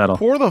while to settle.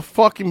 pour the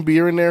fucking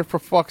beer in there for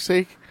fuck's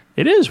sake?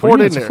 It is. pour What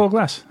do it you in mean? It's a there. full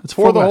glass. It's a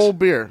Pour full the glass. whole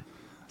beer.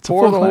 It's a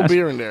Pour full the whole glass.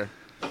 beer in there.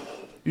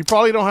 You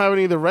probably don't have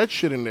any of the red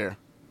shit in there.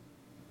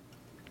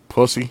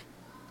 Pussy.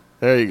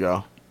 There you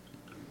go.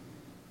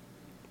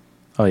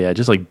 Oh yeah,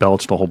 just like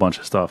belched a whole bunch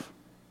of stuff.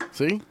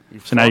 See?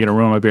 So now you're gonna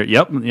ruin my beer.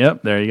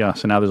 Yep. There you go.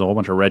 So now there's a whole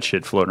bunch of red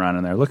shit floating around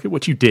in there. Look at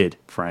what you did,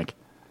 Frank.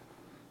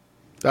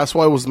 That's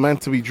why it was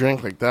meant to be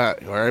drank like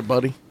that. All right,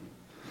 buddy?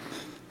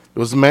 It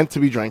was meant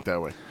to be drank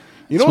that way.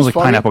 You know Smells what's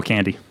like funny? pineapple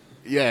candy.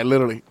 Yeah,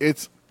 literally.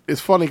 It's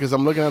funny because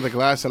I'm looking at the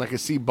glass and I can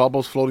see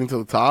bubbles floating to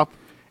the top,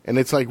 and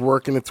it's like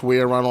working its way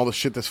around all the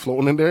shit that's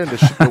floating in there, and the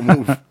shit don't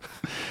move.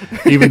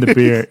 Even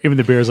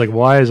the beer is like,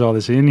 why is all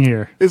this in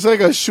here? It's like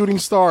a shooting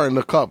star in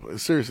the cup.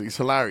 Seriously, it's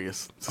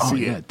hilarious to Oh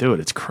see yeah, it. dude,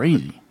 it's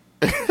crazy.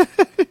 Let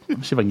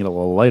me see if I can get a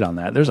little light on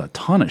that. There's a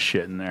ton of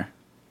shit in there.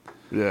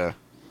 Yeah.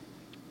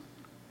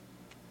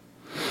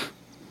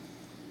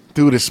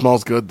 Dude, it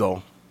smells good,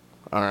 though.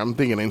 All right, I'm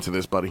digging into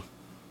this, buddy.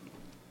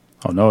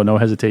 Oh no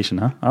hesitation,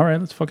 huh? All right,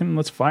 let's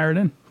fire it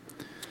in.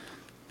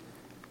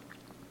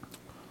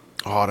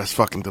 Oh, that's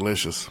fucking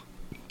delicious.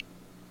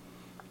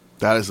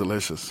 That is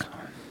delicious.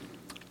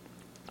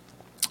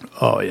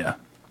 Oh yeah,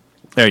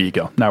 there you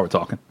go. Now we're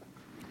talking.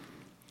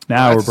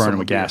 Now That's we're burning some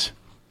with beer. gas.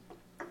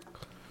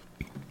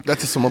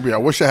 That's a summer beer. I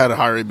wish I had a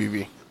higher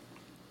ABV.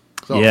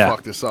 So Yeah. I'll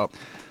fuck this up.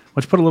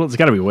 Let's put a little. There's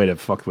got to be a way to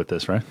fuck with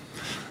this, right?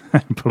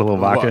 Put a little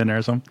vodka What? in there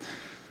or something.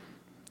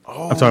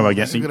 Oh, I'm talking about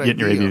that's a getting good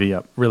your idea. ABV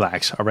up.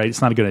 Relax, all right?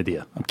 It's not a good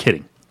idea. I'm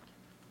kidding.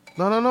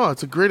 No.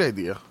 It's a great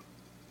idea.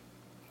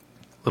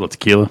 Little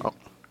tequila. Oh.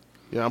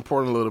 Yeah, I'm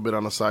pouring a little bit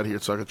on the side here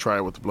so I could try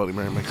it with the Bloody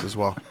Mary mix as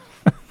well.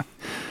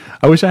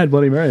 I wish I had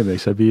Bloody Mary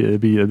mix. It'd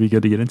be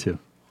good to get into.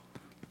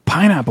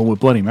 Pineapple with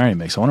Bloody Mary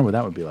mix. I wonder what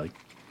that would be like.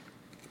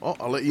 Oh,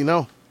 I'll let you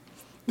know.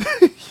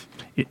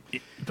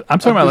 I'm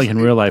talking about like in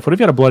real life. What if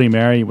you had a Bloody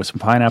Mary with some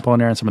pineapple in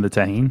there and some of the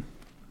tahini?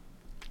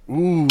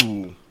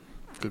 Ooh,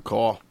 good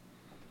call.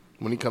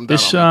 When you come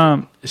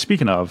down, This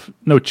speaking of,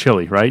 no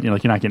chili, right? You're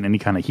not getting any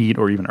kind of heat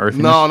or even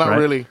earthiness. no, not right?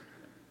 really.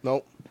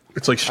 Nope.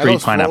 It's like I know straight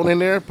it's pineapple. flown in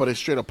there, but it's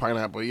straight up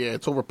pineapple. Yeah,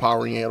 it's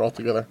overpowering it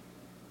altogether.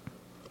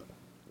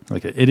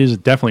 Like it is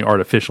definitely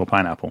artificial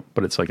pineapple,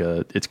 but it's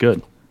it's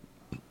good.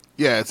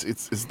 Yeah,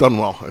 it's done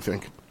well, I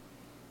think.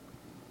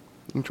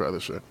 Let me try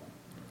this shit.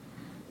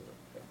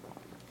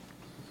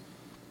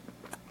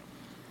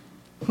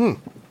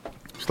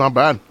 It's not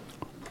bad.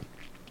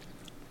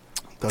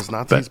 Does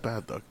not taste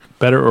bad, Doug.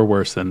 Better or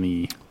worse than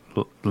the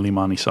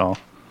Limon y Sal?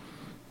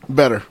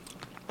 Better.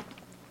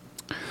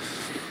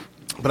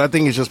 But I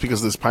think it's just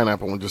because this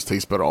pineapple one just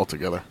tastes better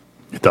altogether.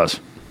 It does.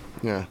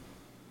 Yeah.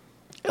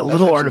 A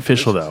little actually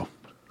artificial delicious.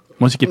 though.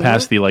 Once you get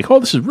past the oh,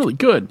 this is really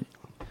good.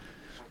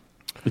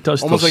 It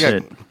does Almost still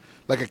like sit.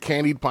 like a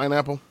candied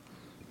pineapple.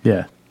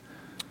 Yeah.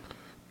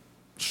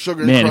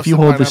 Sugar Man, if you encrusted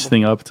hold this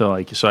pineapple. thing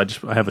up to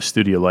so I have a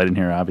studio light in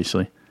here,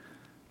 obviously.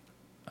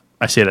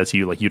 I say that to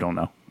you like you don't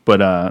know.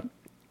 But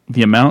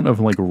the amount of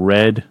like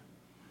red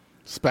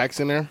Spacks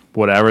in there.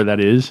 whatever that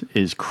is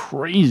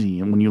crazy.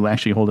 And when you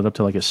actually hold it up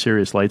to like a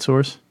serious light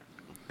source.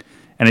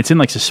 And it's in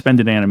like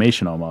suspended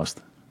animation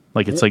almost.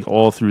 Like it's like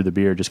all through the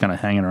beer, just kind of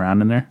hanging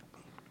around in there.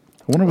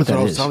 I wonder what That's what I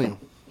that was is. telling you.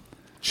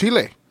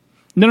 Chile.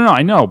 No,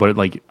 I know, but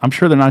like I'm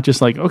sure they're not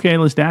just like, okay,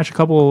 let's dash a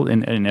couple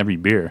in every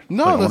beer.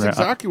 No, Like, I that's wonder-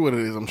 exactly what it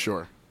is, I'm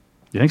sure.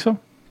 You think so?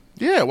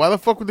 Yeah, why the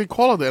fuck would they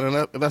call it that?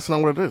 And that's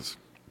not what it is.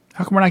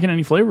 How come we're not getting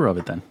any flavor of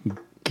it then?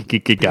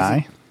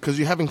 Guy? Because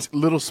you're having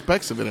little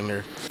specks of it in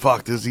there.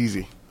 Fuck, this is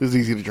easy. This is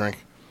easy to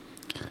drink.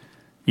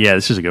 Yeah,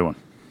 this is a good one.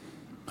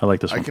 I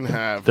like this I one. can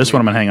have This one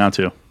I'm going to hang on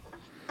to.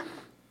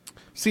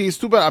 See, it's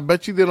too bad. I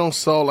bet you they don't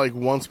sell like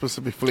one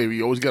specific flavor.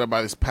 You always got to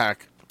buy this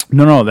pack.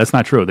 No, that's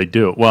not true. They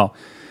do. Well,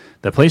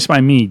 the place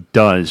by me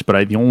does,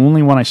 but the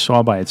only one I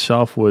saw by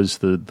itself was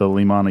the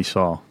Limon y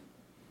Sal.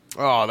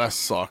 Oh, that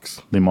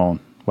sucks. Limon.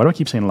 Why do I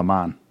keep saying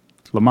Lemon?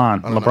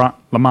 Lemon. don't know.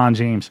 Lemon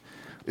James.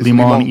 It's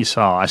Limon Limon. y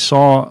Sal. I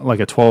saw like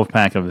a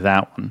 12-pack of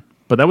that one.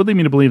 But that would lead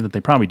me to believe that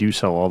they probably do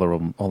sell all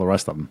the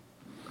rest of them.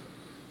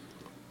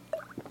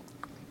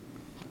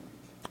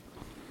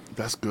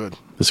 That's good.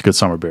 This is a good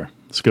summer beer.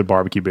 It's a good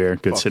barbecue beer.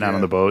 Good Fuck sit down yeah.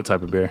 on the boat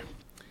type of beer.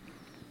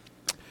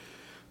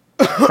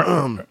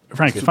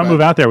 Frank, if I bad.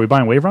 move out there, are we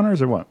buying Wave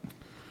Runners or what?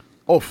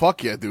 Oh,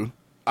 fuck yeah, dude.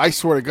 I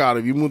swear to God,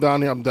 if you move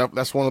down here,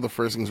 that's one of the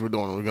first things we're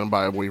doing. We're going to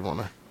buy a wave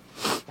runner.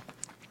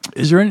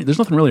 Is there any? There's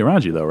nothing really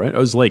around you though, right? Oh,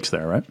 there's lakes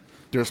there, right?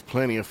 There's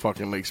plenty of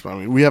fucking lakes around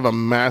me. We have a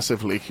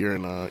massive lake here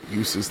in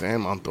Eustis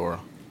and Montora.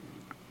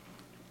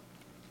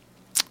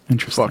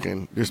 Interesting.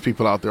 Fucking, there's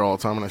people out there all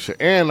the time and that shit.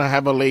 And I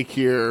have a lake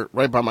here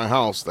right by my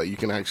house that you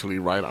can actually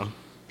ride on.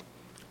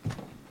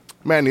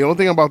 Man, the only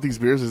thing about these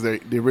beers is they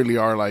really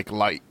are like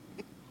light,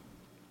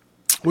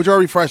 which are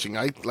refreshing.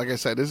 Like I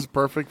said, this is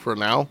perfect for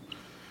now,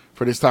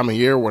 for this time of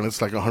year when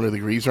it's like 100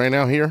 degrees right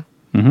now here.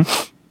 You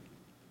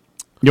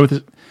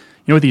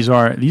know what these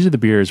are? These are the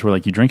beers where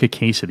like you drink a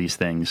case of these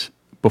things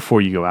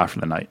before you go out for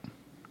the night.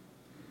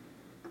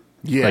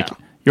 Yeah. Like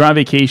you're on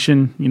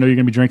vacation, you know you're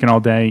gonna be drinking all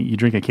day. You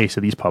drink a case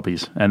of these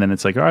puppies, and then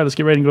it's like, all right, let's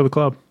get ready and go to the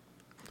club.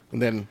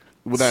 And then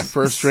with that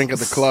first drink at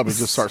the club, it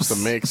just starts to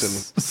mix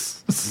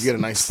and you get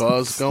a nice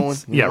buzz going.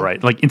 you Yeah, know?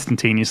 right. Like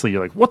instantaneously,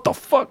 you're like, what the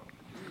fuck?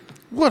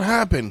 What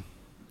happened?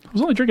 I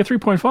was only drinking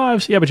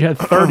 3.5s. Yeah, but you had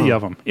 30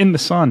 of them in the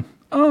sun.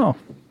 Oh,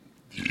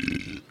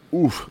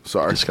 Oof,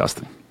 sorry.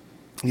 disgusting.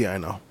 Yeah, I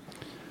know.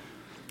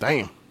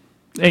 Damn.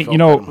 Hey, Felt you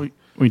know, bad.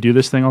 we do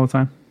this thing all the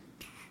time.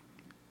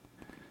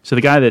 So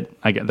the guy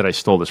that I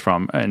stole this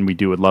from, and we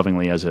do it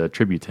lovingly as a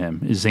tribute to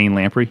him, is Zane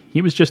Lamprey.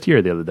 He was just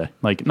here the other day.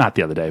 Like, not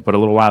the other day, but a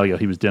little while ago.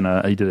 He did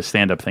a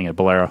stand-up thing at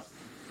Bolero.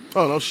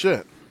 Oh, no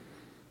shit.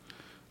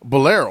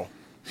 Bolero.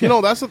 You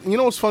know,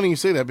 what's funny you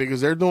say that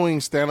because they're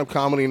doing stand-up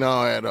comedy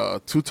now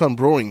at Two Ton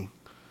Brewing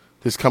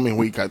this coming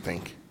week, I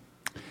think.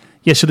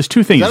 Yeah, so there's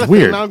two things. Is that It's a thing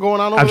weird. now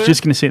going on over I was there?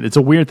 just going to say, it's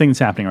a weird thing that's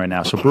happening right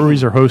now. So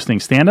breweries are hosting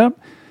stand-up,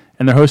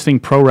 and they're hosting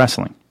pro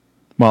wrestling.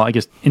 Well, I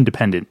guess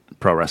independent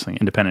pro wrestling,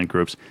 independent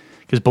groups.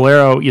 Because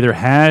Bolero either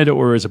had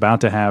or is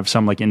about to have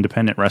some like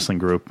independent wrestling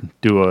group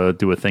do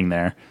a thing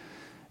there.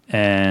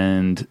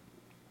 And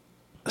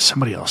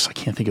somebody else, I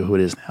can't think of who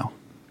it is now.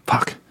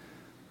 Fuck.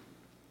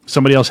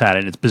 Somebody else had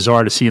it. It's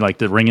bizarre to see like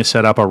the ring is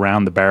set up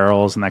around the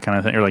barrels and that kind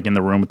of thing. Or like in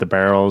the room with the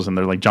barrels and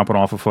they're like jumping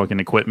off of fucking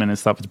equipment and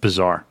stuff. It's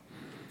bizarre.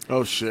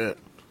 Oh, shit.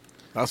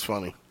 That's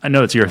funny. I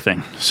know it's your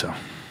thing, so.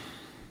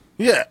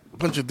 Yeah, a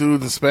bunch of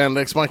dudes in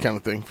spandex, my kind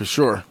of thing, for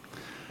sure.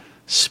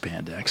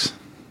 Spandex.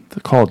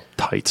 They're called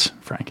tights,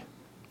 Frank.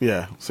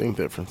 Yeah, same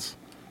difference.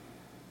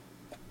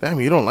 Damn,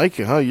 you don't like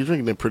it, huh? You're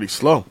drinking it pretty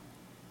slow.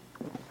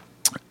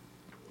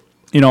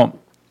 You know,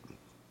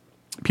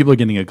 people are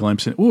getting a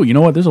glimpse. Ooh, you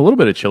know what? There's a little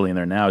bit of chili in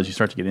there now as you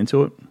start to get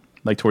into it,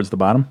 like towards the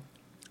bottom.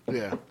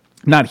 Yeah.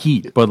 Not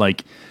heat, but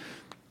like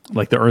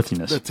the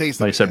earthiness. The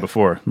taste like of I said it,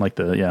 before. Like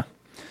the,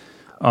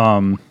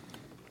 what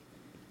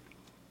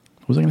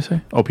was I going to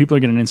say? Oh, people are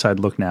getting an inside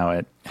look now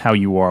at how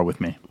you are with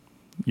me.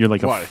 You're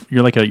like Why?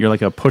 you're like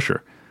a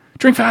pusher.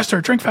 Drink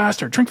faster, drink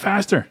faster, drink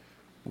faster.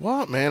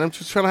 What, man? I'm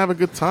just trying to have a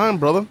good time,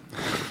 brother.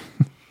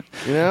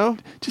 You know?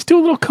 Just do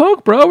a little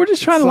Coke, bro. We're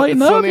just trying to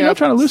lighten up, Sunday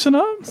trying to loosen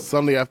up.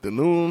 Sunday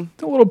afternoon.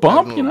 Do a little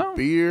bump, having a little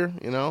beer,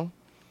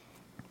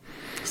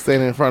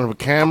 Standing in front of a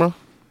camera.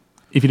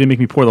 If you didn't make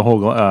me pour the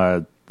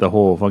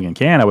whole fucking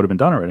can, I would have been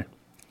done already.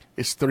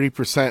 It's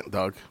 3%,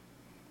 Doug.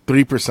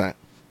 3%.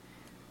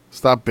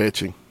 Stop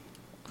bitching.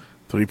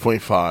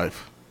 3.5.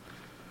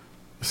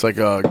 It's like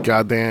a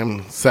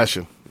goddamn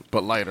session,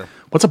 but lighter.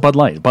 What's a Bud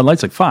Light? Bud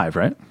Light's like 5,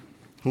 right?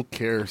 Who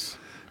cares?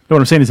 No, what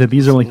I'm saying is that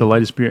these are like the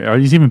lightest beer. Are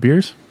these even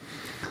beers?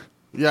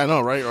 Yeah, I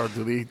know, right? Or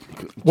do they...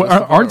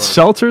 Aren't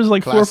seltzers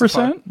like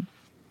 4%?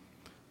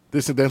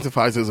 This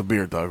identifies as a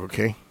beer, Doug,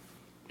 okay?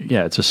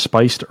 Yeah, it's a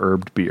spiced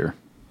herbed beer.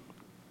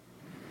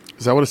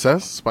 Is that what it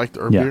says? Spiked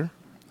herb beer?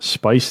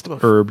 Spiced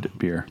herbed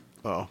beer.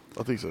 Oh,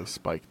 I think it says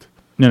spiked.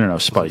 No,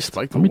 spiced.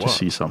 Spiked Let me or just what?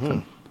 see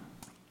something.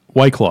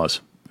 White Claws.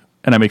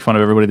 And I make fun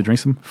of everybody that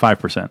drinks them.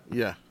 5%.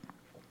 Yeah.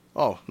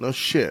 Oh, no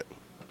shit.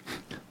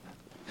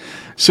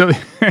 So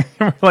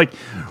we're like,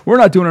 we're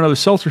not doing another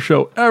seltzer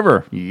show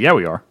ever. Yeah,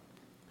 we are.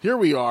 Here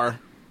we are.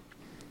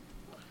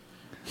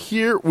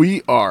 Here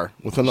we are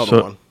with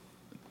another one.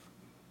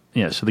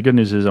 Yeah, so the good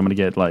news is I'm going to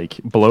get like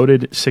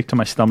bloated, sick to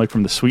my stomach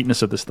from the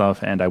sweetness of the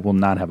stuff, and I will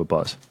not have a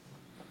buzz.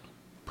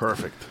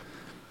 Perfect.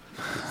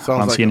 Sounds I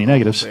don't like see any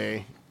negatives.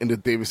 Day in the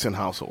Davidson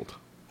household.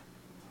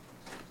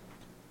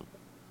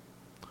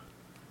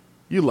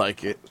 You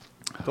like it.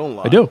 Don't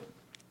lie. I do.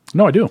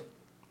 No, I do.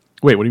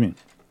 Wait, what do you mean?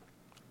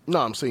 No,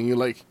 I'm saying you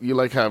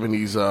like having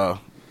these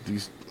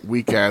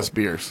weak ass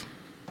beers.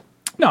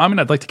 No, I mean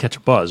I'd like to catch a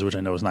buzz, which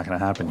I know is not going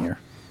to happen here.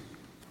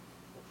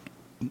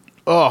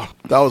 Oh,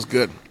 that was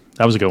good.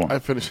 That was a good one. I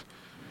finished,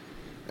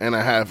 and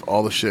I have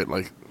all the shit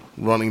like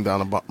running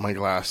down my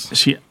glass.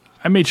 See,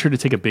 I made sure to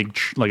take a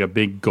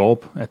big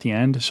gulp at the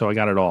end, so I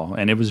got it all,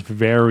 and it was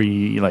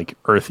very like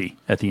earthy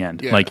at the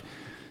end, Yeah. like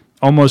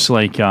almost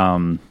like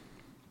you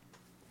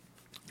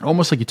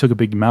took a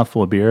big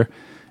mouthful of beer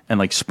and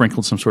like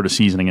sprinkled some sort of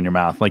seasoning in your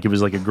mouth, like it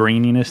was like a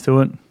graininess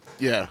to it.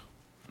 Yeah,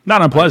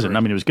 Not unpleasant. I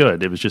mean, it was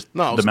good. It was just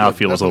No, it the was mouthfeel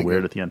good. was a little Definitely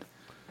weird good. at the end.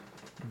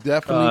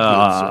 definitely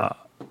good, sir.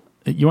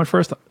 You went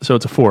first, so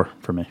it's a 4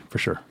 for me for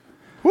sure.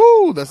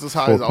 Woo, that's as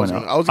high as I was 4.0.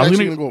 going. I was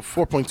actually going to go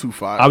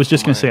 4.25. I was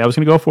just going to say I was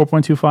going to go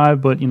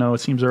 4.25, but it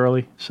seems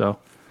early, so.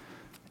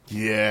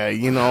 Yeah,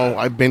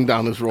 I've been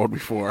down this road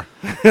before.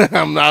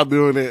 I'm not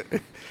doing it.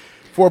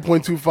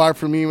 4.25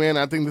 for me, man.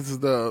 I think this is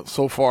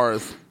so far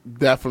is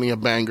definitely a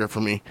banger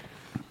for me.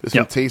 This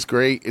one tastes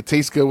great. It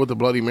tastes good with the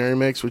Bloody Mary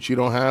mix, which you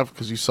don't have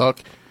because you suck.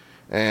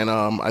 And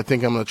I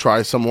think I'm going to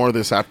try some more of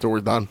this after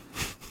we're done.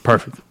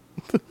 Perfect.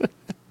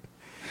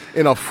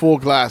 In a full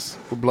glass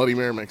with Bloody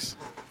Mary mix.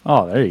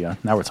 Oh, there you go.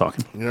 Now we're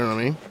talking. You know what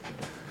I mean?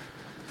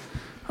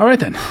 All right,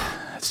 then.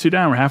 It's 2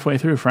 down. We're halfway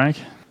through, Frank.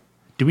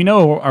 Do we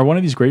know, are one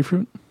of these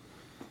grapefruit?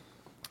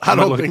 I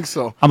don't think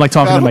so. I'm like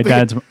talking I to my don't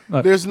dad's.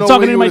 think there's no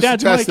talking way to you my would have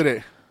dad's mic. suggested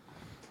it.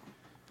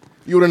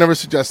 You would have never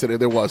suggested it.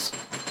 There was.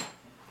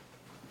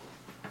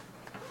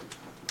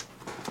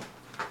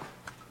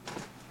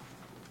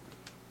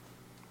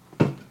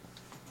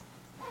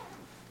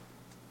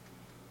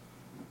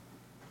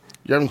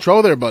 You're having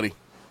trouble there, buddy.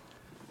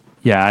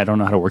 Yeah, I don't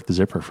know how to work the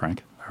zipper,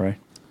 Frank. All right.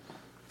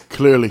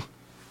 Clearly.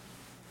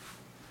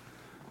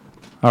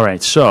 All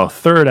right, so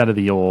third out of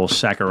the old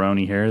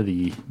saccaroni here,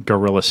 the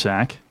Gorilla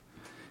Sack,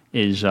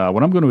 is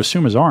what I'm going to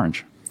assume is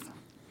orange.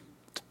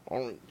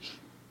 Orange.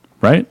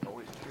 Right? Oh,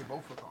 wait, they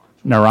both look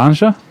orange.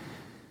 Naranja?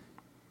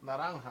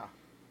 Naranja.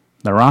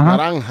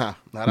 Naranja?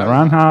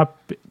 Naranja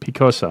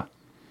Picosa.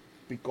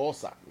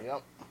 Picosa.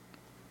 Yep.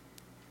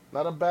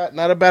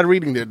 Not a bad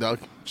reading there, Doug.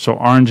 So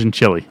orange and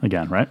chili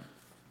again, right?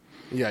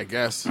 Yeah, I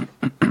guess.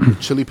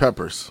 Chili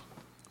peppers.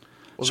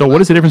 So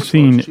what is the difference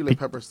between chili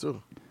peppers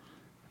too?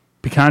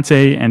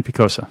 Picante and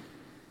Picosa?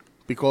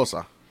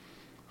 Picosa.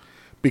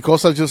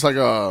 Picosa is just like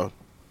a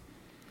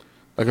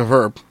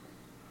verb.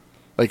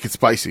 Like it's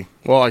spicy.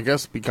 Well, I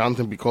guess picante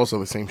and picosa are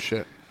the same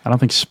shit. I don't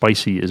think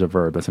spicy is a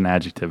verb. That's an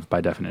adjective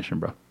by definition,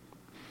 bro.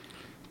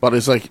 But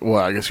it's like,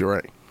 well, I guess you're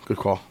right. Good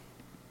call.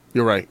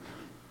 You're right.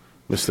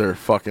 Mr.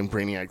 fucking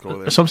Brainiac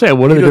over there. So I'm saying,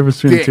 what are the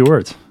difference between the two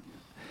words?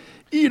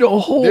 Eat a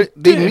whole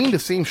They mean the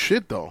same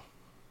shit, though.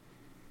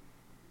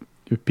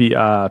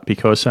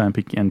 Picosa and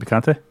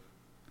Picante?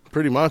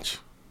 Pretty much.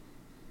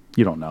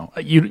 You don't know.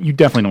 You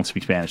definitely don't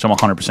speak Spanish. I'm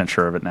 100%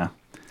 sure of it now.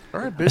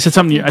 All right, bitch. I said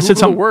something. I said Google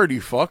something. a word,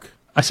 you fuck.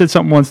 I said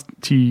something once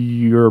to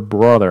your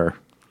brother.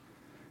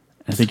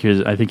 I think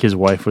his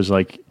wife was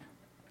like,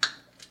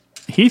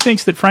 He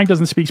thinks that Frank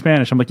doesn't speak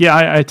Spanish. I'm like,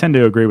 yeah, I tend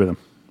to agree with him.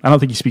 I don't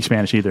think he speaks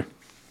Spanish either.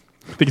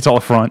 I think it's all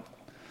a front.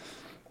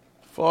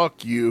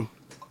 Fuck you.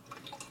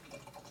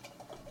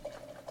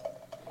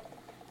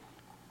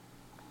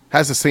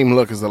 Has the same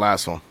look as the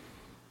last one.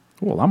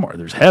 Oh, a lot more.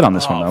 There's head on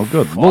this one, though.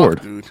 Good fuck,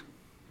 Lord.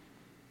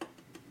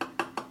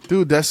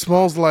 Dude, that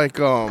smells like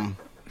Look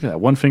at that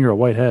one finger of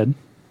white head.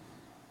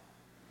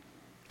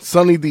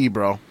 Sunny D,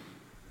 bro.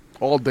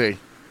 All day.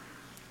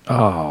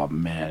 Oh,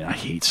 man. I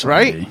hate Sunny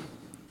Right? D.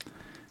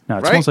 No,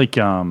 it smells like,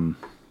 yeah,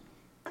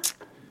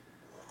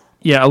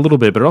 a little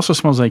bit, but it also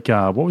smells like,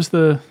 what was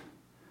the,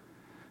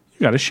 you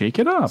got to shake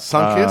it up.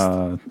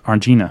 Sunkist?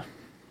 Orangina.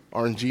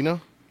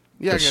 Orangina?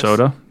 Yeah, The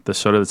soda. The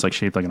soda that's like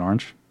shaped like an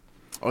orange.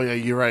 Oh, yeah,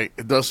 you're right.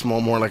 It does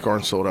smell more like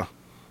orange soda.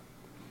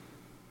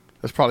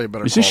 That's probably a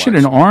better Is this call, shit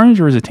actually. an orange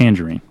or is it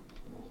tangerine?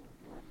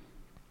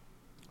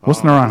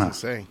 What's What does naranja? it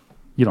say?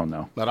 You don't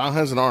know.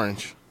 Naranja is an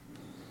orange.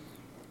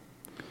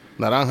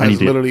 Naranja I need is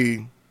to-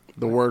 literally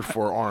the word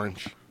for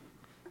orange.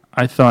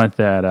 I thought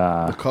that,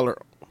 The color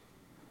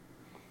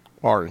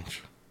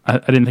orange. I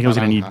didn't think I was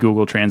going to need Naranja.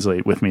 Google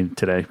Translate with me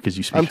today because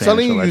you speak I'm Spanish,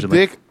 telling you, allegedly.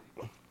 Dick,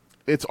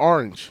 it's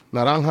orange.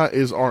 Naranja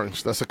is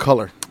orange. That's a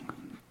color,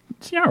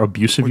 See how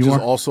abusive which you is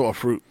are? also a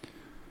fruit.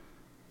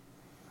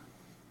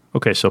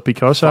 Okay, so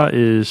Picosa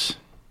is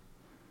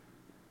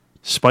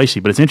spicy,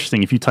 but it's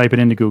interesting. If you type it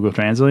into Google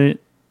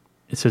Translate,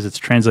 it says it's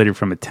translated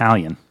from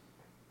Italian.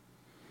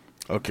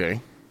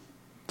 Okay.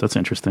 That's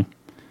interesting.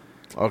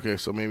 Okay,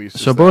 so maybe it's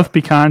just So both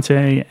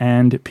Picante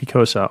and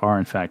Picosa are,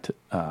 in fact,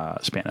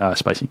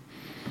 spicy.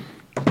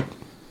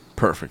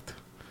 perfect.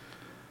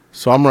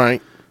 So I'm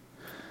right.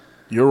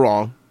 You're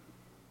wrong.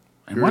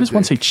 And You're why a does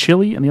one dick. say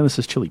chili and the other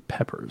says chili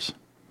peppers?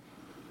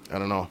 I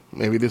don't know.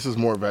 Maybe this is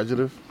more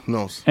vegetative. Who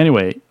knows?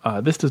 Anyway,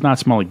 this does not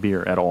smell like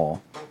beer at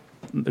all.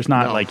 There's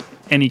not No. like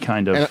any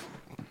kind of... And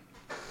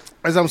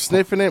as I'm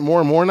sniffing it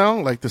more and more now,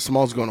 like the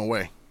smell's going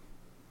away.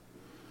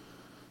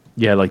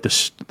 Yeah, like the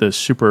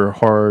super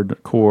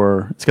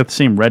hardcore. It's got the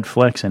same red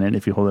flecks in it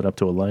if you hold it up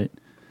to a light.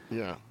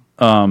 Yeah.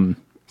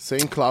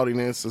 Same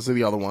cloudiness as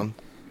the other one.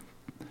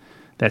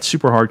 That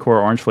super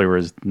hardcore orange flavor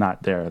is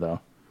not there though.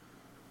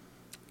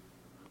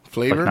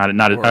 Flavor? Like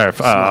not Or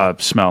smell?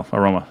 smell,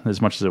 aroma as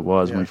much as it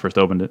was when Yeah. we first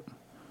opened it.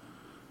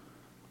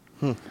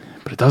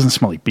 But it doesn't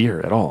smell like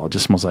beer at all. It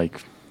just smells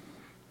like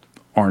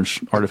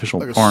orange, artificial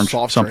Like a orange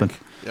soft something.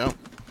 drink. Yeah.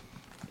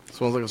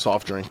 Smells like a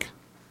soft drink.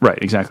 Right,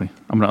 exactly.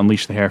 I'm going to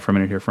unleash the hair for a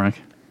minute here, Frank.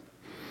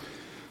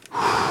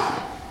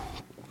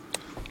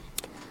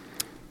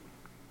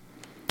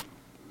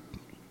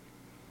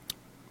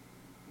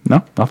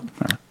 No, nothing.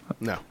 All right.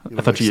 No.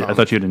 I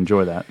thought you'd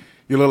enjoy that.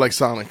 You look like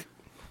Sonic.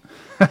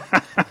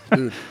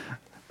 Dude,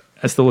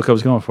 That's the look I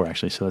was going for,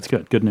 actually. So that's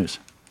good. Good news.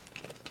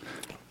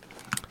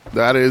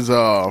 that is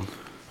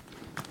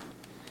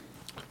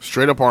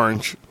straight up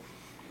orange.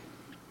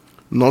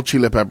 No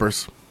chili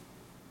peppers.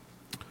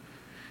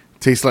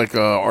 Tastes like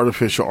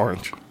artificial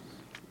orange.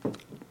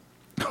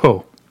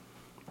 Oh,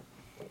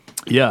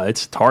 yeah,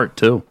 it's tart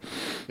too.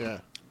 Yeah.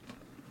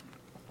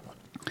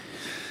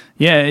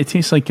 Yeah, it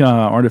tastes like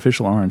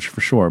artificial orange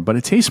for sure, but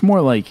it tastes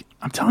more like,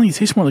 I'm telling you, it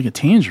tastes more like a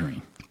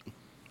tangerine.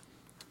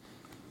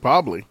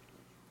 Probably.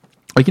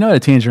 Like, you know how a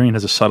tangerine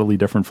has a subtly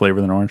different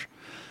flavor than orange?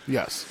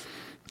 Yes.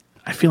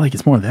 I feel like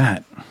it's more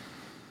that.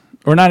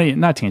 Or not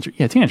tangerine.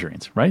 Yeah,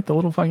 tangerines, right? The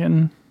little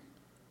fucking,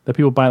 that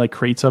people buy like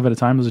crates of at a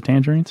time, those are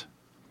tangerines?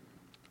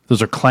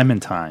 Those are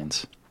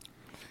clementines.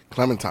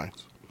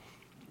 Clementines.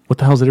 What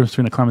the hell's the difference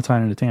between a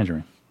clementine and a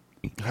tangerine?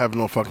 I have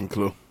no fucking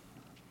clue.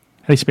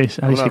 How do you say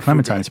not a fruit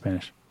clementine guy. in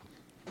Spanish?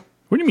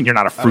 What do you mean you're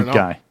not a fruit know.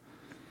 guy?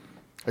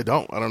 I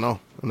don't know.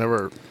 I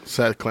never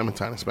said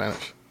clementine in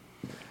Spanish.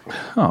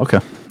 Oh, okay.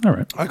 All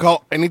right. I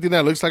call anything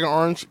that looks like an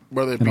orange,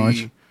 whether it An be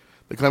orange?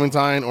 the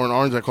clementine or an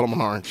orange, I call them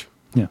an orange.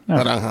 Yeah. All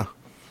right. Naranja.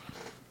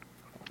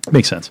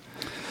 Makes sense.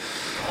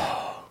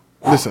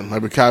 Listen, my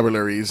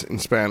vocabulary is in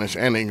Spanish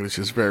and English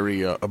is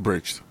very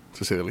abridged,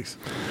 to say the least.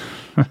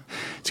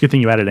 It's a good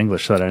thing you added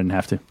English so that I didn't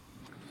have to.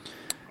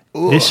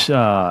 Ugh. This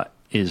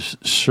is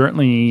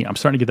certainly, I'm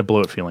starting to get the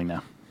bloat feeling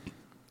now.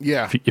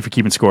 Yeah. If you're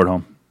keeping score at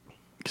home.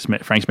 Because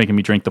Frank's making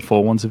me drink the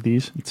full ones of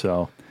these.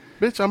 So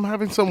Bitch, I'm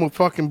having some with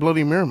fucking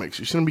Bloody Mirror mix.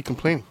 You shouldn't be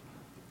complaining.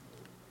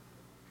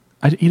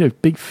 I'd eat a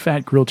big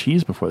fat grilled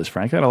cheese before this,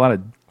 Frank. I got a lot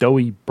of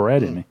doughy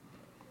bread in me.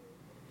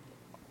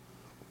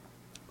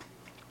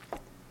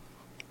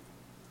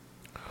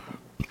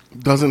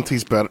 Doesn't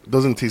taste better.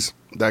 Doesn't taste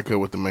that good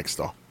with the mix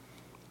though.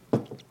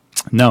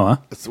 No, huh?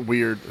 It's a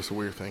weird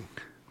thing.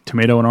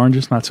 Tomato and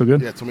oranges, not so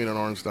good? Yeah, tomato and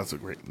orange, that's a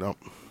great. Nope.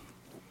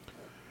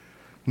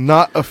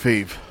 Not a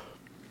fave.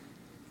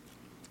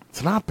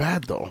 It's not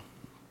bad though.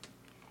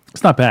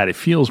 It's not bad. It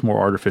feels more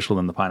artificial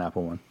than the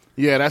pineapple one.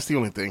 Yeah, that's the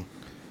only thing.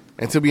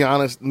 And to be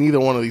honest, neither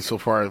one of these so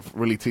far have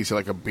really tasted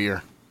like a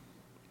beer.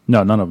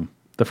 No, none of them.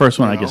 The first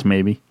one, You I guess, know?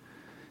 maybe.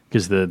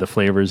 Because the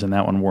flavors in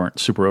that one weren't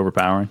super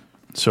overpowering.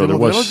 So Did there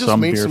was Modelo just some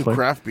made beer some flavor.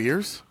 craft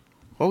beers?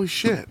 Holy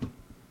shit.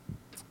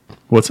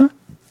 What's that?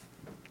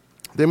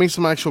 They made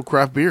some actual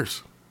craft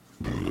beers.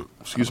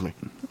 Excuse me.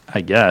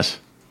 I guess.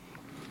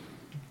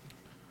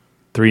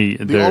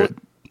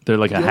 They're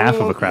like a half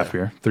of a craft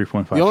beer,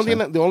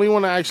 3.5%. The only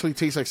one that actually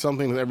tastes like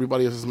something that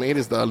everybody else has made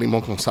is the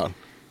Limon y Sal.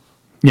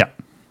 Yeah.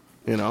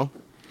 You know?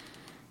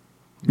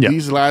 Yeah.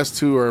 These last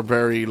two are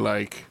very,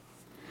 like,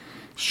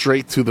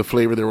 straight to the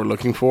flavor they were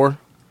looking for.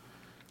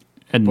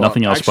 And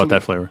nothing else but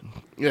that flavor.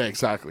 Yeah,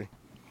 exactly.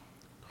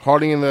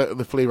 Hardly in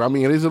the flavor. I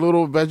mean, it is a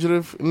little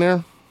vegetative in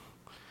there.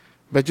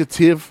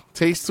 Vegetative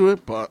taste to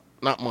it, but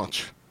not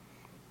much.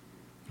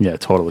 Yeah,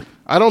 totally.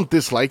 I don't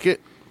dislike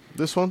it,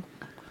 this one.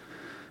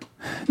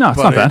 No, it's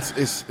not bad.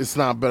 It's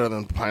not better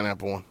than the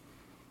pineapple one.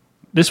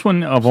 This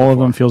one, of all of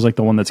them, feels like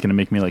the one that's going to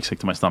make me like sick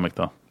to my stomach,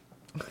 though.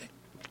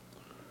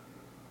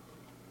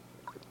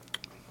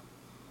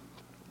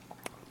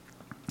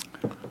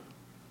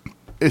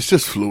 It's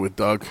just fluid,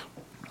 Doug.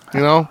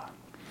 You know?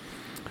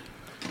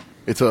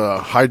 It's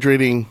a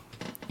hydrating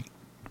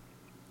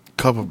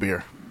cup of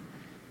beer.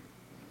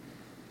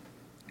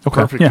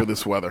 Okay, Perfect for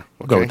this weather.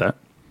 Okay? Go with that.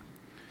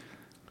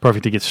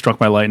 Perfect to get struck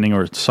by lightning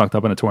or sucked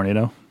up in a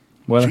tornado.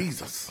 Weather.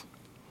 Jesus.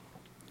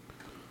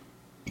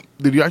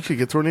 Did you actually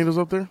get tornadoes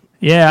up there?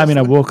 Yeah, I mean,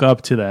 I woke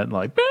up to that,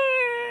 like...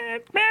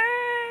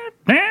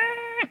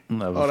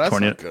 that's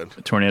not good.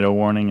 Tornado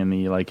warning in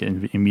the like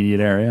immediate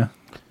area.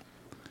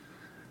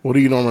 What do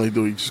you normally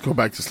do? You just go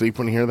back to sleep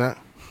when you hear that?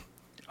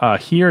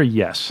 Here,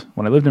 yes.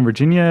 When I lived in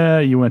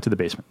Virginia, you went to the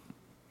basement.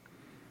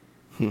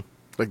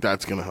 Like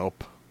that's going to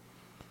help.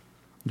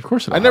 Of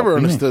course it I never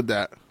understood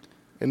that.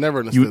 I never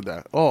understood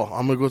that. Oh,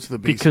 I'm going to go to the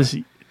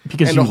basement.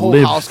 Because and you the whole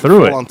lived house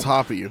through it. On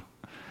top of you.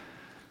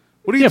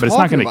 What are you but it's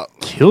not going to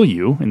kill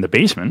you in the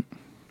basement.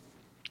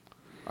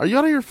 Are you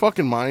out of your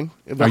fucking mind?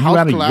 If the Are you house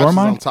out of your collapses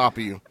mind? on top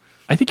of you.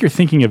 I think you're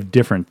thinking of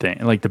different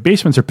things. Like the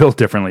basements are built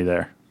differently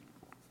there.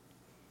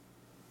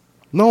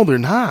 No, they're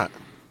not.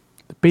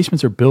 The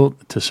basements are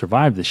built to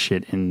survive this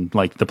shit in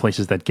like the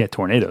places that get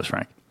tornadoes,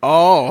 Frank.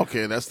 Oh,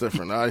 okay, that's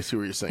different. I see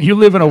what you're saying. You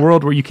live in a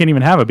world where you can't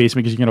even have a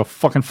basement because you're going to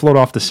fucking float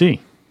off the sea.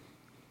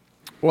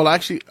 Well,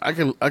 actually, I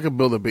could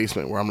build a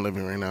basement where I'm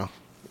living right now.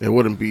 It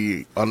wouldn't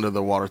be under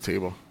the water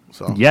table.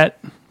 So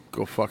Yet.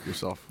 Go fuck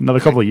yourself. Another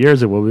couple of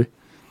years it will be.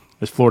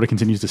 As Florida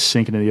continues to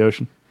sink into the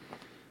ocean.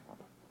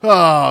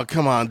 Oh,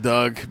 come on,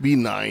 Doug. Be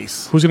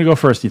nice. Who's going to go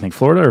first, do you think?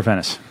 Florida or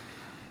Venice?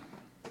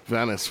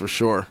 Venice, for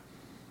sure.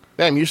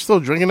 Damn, you're still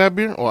drinking that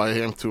beer? Oh, I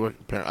am too.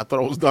 Apparently. I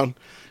thought it was done.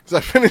 Because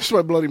I finished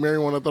my Bloody Mary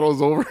one. I thought it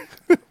was over.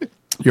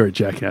 You're a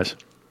jackass.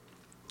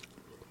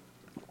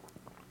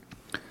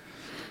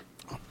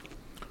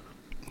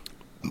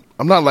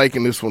 I'm not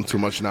liking this one too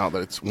much now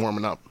that it's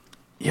warming up.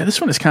 Yeah, this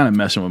one is kind of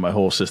messing with my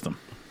whole system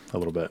a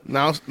little bit.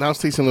 Now it's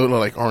tasting a little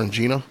like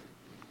Orangina.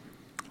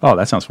 Oh,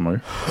 that sounds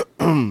familiar.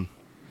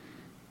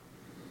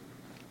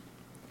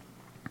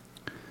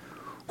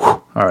 All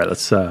right,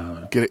 let's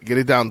get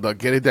it down, Doug.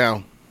 Get it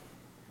down.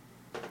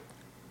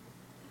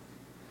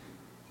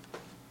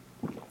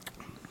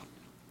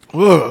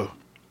 Ugh.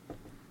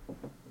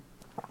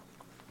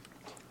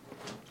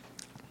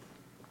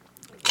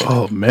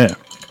 Oh man.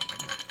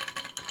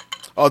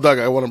 Oh, Doug,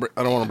 I don't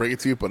want to break it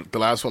to you, but the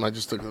last one I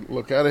just took a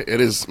look at it. It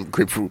is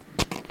grapefruit.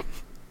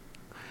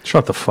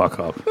 Shut the fuck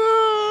up.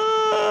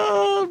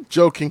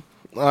 Joking.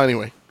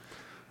 Anyway,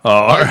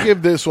 I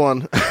give this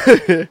one.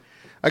 I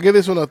give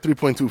this one a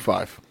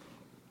 3.25.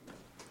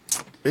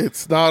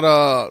 It's not.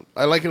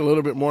 I like it a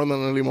little bit more than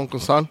the Limon y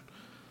Sal,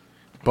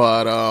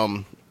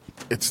 but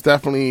it's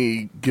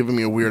definitely giving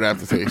me a weird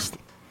aftertaste.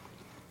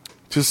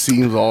 Just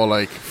seems all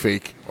like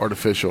fake,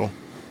 artificial.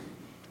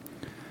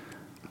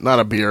 Not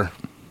a beer,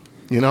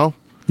 you know?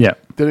 Yeah.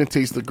 Didn't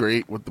taste the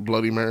great with the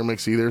Bloody Mary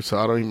mix either, so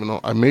I don't even know.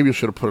 I maybe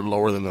should have put it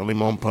lower than the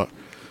Limon, but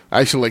I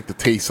actually like the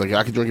taste. Like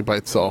I could drink it by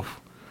itself.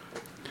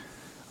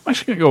 I'm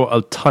actually going to go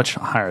a touch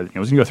higher. I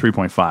was going to go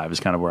 3.5 is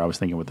kind of where I was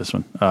thinking with this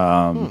one.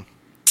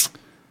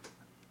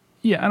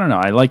 Yeah, I don't know.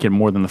 I like it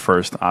more than the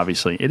first,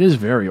 obviously. It is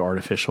very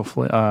artificial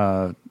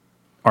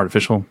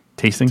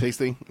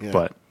tasting. Yeah.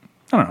 But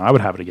I don't know. I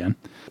would have it again.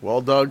 Well,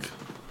 Doug,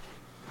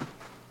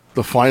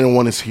 the final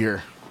one is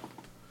here.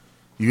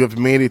 You have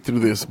made it through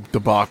this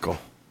debacle.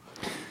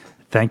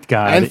 Thank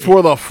God. And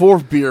for the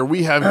fourth beer,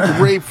 we have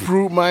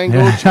grapefruit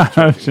mango.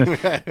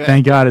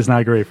 Thank God it's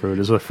not grapefruit,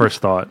 is the first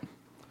thought.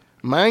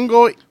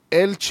 Mango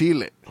el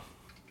Chile.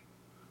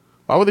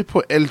 Why would they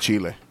put el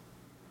Chile?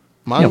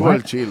 Mango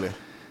el Chile.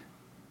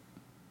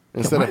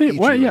 Instead of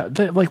Chile. Yeah,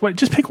 what?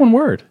 Just pick one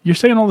word. You're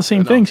saying all the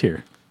same things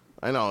here.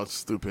 I know, it's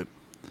stupid.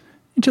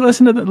 Did you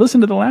listen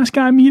to the last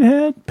guy,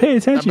 Meathead? Pay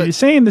attention. You're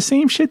saying the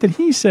same shit that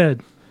he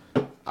said.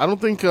 I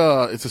don't think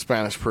it's a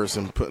Spanish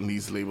person putting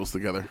these labels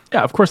together.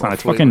 Yeah, of course not.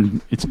 It's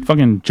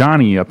fucking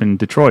Johnny up in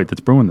Detroit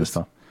that's brewing this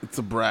stuff. It's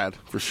a Brad,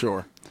 for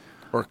sure.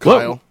 Or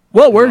Kyle.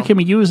 What word can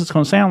we use that's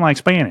going to sound like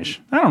Spanish?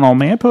 I don't know,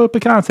 man. Put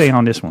Picante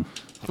on this one.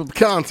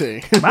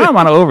 Picante. I don't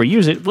want to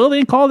overuse it. Well,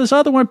 then call this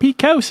other one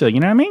Picosa. You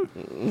know what I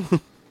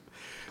mean?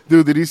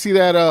 Dude, did you see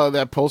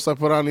that post I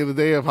put on the other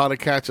day of how to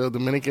catch a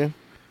Dominican?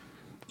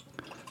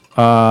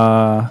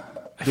 I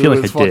feel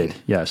like I did.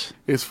 Yes.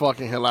 It's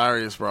fucking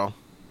hilarious, bro.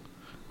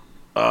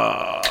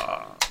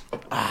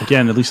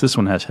 Again, at least this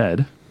one has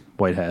head.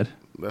 White head.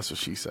 That's what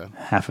she said.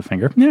 Half a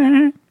finger.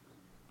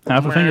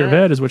 Half a finger of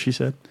head is what she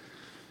said.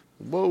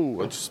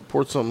 Whoa! I just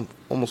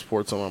almost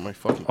poured some on my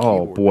fucking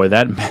keyboard. Oh boy,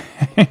 that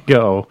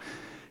mango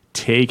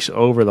takes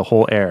over the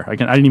whole air. I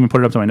didn't even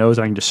put it up to my nose.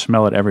 I can just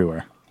smell it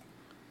everywhere.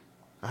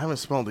 I haven't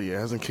smelled it yet. It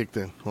hasn't kicked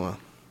in. Hold on.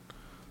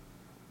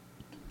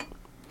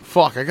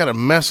 Fuck! I got a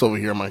mess over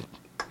here on my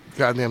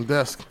goddamn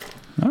desk.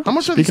 Oh, How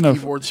much are these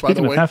keyboards, by the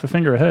Speaking way? of half a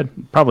finger ahead,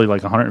 probably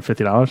like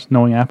 $150,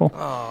 knowing Apple.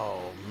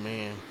 Oh,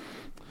 man.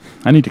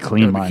 I need to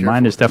clean mine. careful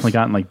Mine has with definitely this.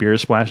 gotten like beer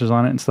splashes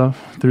on it and stuff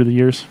through the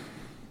years.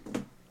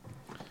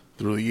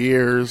 Through the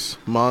years,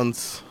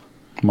 months,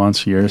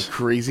 Years.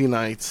 crazy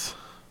nights.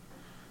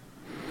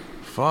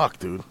 Fuck,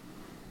 dude.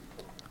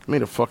 I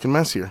made a fucking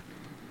mess here.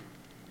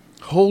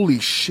 Holy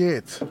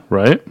shit.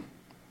 Right?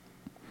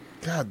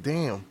 God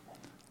damn.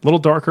 A little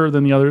darker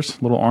than the others,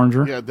 a little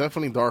oranger. Yeah,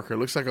 definitely darker.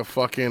 Looks like a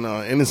fucking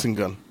innocent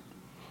gun.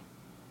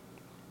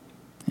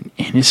 An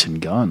innocent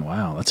gun.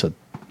 Wow, that's a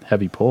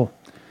heavy pull.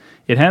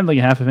 It had like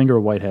a half a finger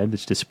of white head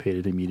that's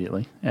dissipated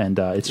immediately. And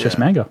it's just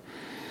mango.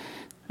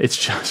 It's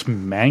just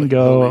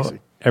mango Like,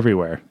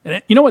 everywhere.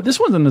 And you know what? This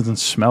one doesn't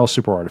smell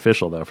super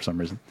artificial, though, for some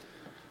reason.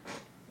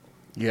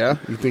 Yeah?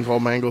 You think all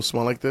mangoes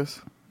smell like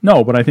this?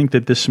 No, but I think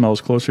that this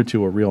smells closer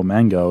to a real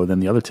mango than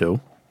the other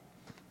two.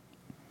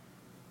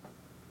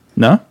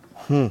 No?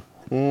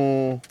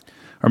 Or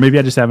maybe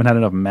I just haven't had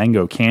enough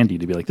mango candy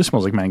to be like, this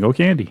smells like mango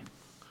candy.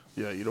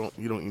 Yeah, you don't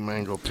eat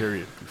mango,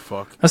 period. You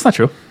fuck. That's not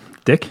true.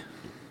 Dick.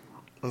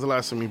 When's the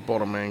last time you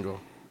bought a mango?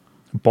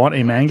 Bought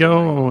a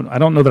mango? I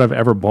don't know that I've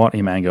ever bought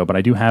a mango, but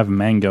I do have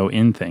mango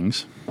in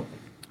things.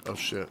 Oh,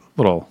 shit.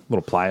 Little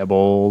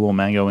pliable, little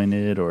mango in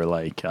it, or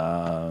like,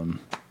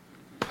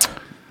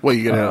 What,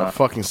 you get a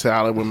fucking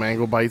salad with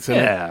mango bites in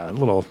it? yeah, a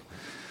little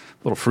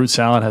fruit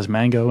salad has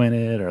mango in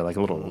it, or like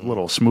a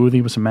little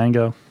smoothie with some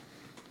mango.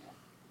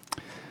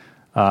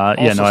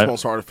 Also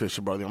smells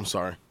artificial, brother. I'm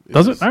sorry.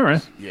 Does it? All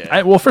right.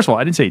 Yeah. Well, first of all,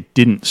 I didn't say it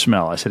didn't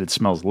smell. I said it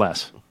smells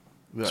less.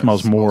 Yeah,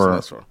 Smells more,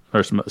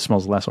 less,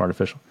 smells less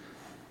artificial.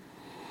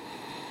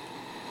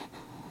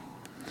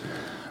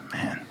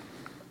 Man.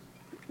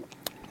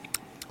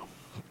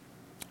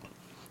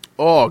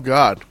 Oh,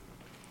 God.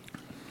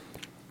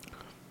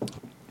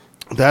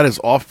 That is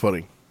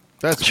off-putting.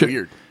 That's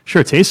weird.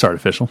 Sure, it tastes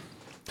artificial.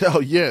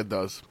 Hell yeah, it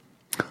does.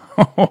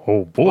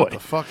 Oh, boy. What the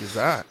fuck is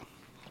that?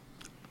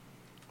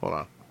 Hold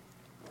on.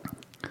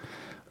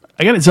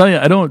 I got to tell you,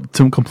 I don't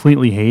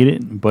completely hate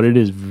it, but it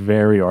is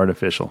very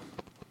artificial.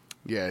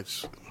 Yeah,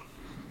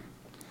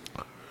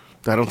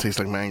 that don't taste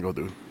like mango,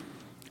 dude.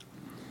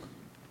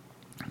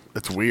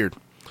 That's weird.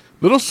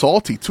 Little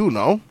salty, too,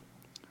 no?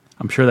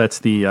 I'm sure that's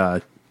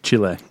the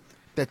Chile.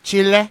 The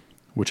chile?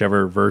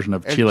 Whichever version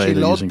of Chile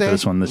they're using for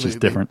this one. This is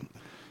different.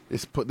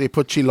 They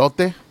put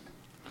chilote?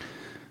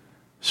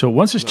 So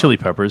one says chili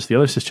peppers, the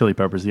other says chili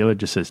peppers, the other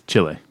just says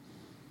chile.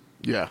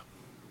 Yeah.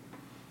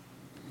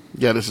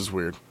 Yeah, this is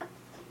weird.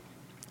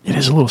 It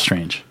is a little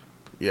strange.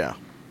 Yeah.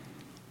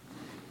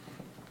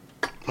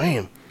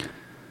 Man.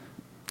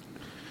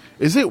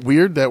 Is it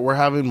weird that we're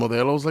having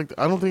Modelos like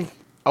I don't think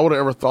I would have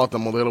ever thought that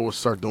Modelo would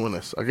start doing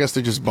this. I guess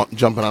they're just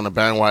jumping on the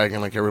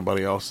bandwagon like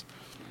everybody else.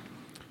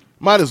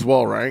 Might as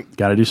well, right?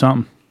 Got to do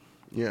something.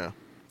 Yeah.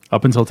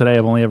 Up until today,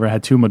 I've only ever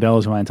had 2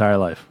 Modelos in my entire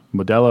life.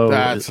 Modelo.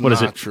 That's what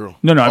is not it? true.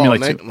 No, I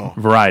mean like two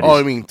varieties. Oh,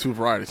 I mean 2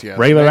 varieties, yeah.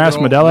 Regular ass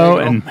Modelo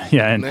Negro,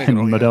 and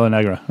Negro, Modelo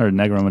Negra or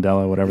Negro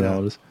Modelo, whatever the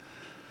hell it is.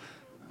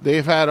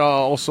 They've had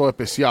also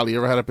Especial. You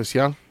ever had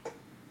Especial?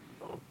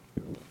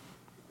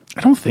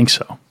 I don't think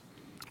so.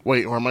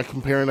 Wait, or am I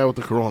comparing that with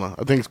the Corona?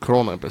 I think it's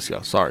Corona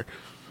Especial. Sorry.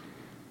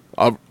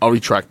 I'll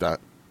retract that.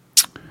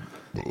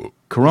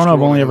 Corona,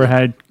 I've only ever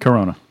had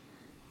Corona.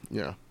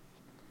 Yeah.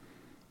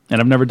 And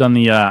I've never done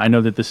the, I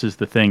know that this is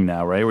the thing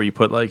now, right? Where you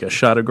put like a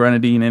shot of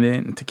grenadine in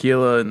it and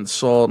tequila and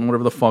salt and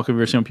whatever the fuck. Have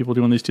you ever seen people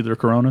doing these to their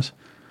Coronas?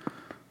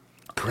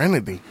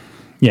 Grenadine?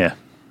 Yeah.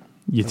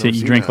 You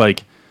drink that.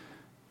 like,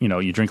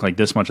 you drink like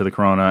this much of the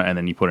Corona and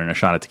then you put in a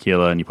shot of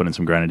tequila and you put in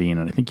some grenadine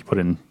and I think you put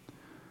in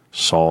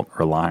salt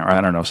or lime or I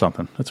don't know,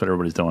 something. That's what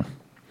everybody's doing.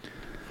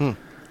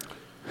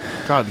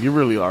 God, you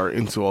really are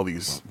into all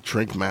these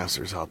drink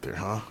masters out there,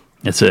 huh?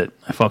 That's it.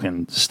 I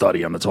fucking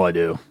study them. That's all I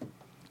do.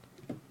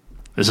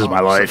 This is my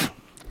life.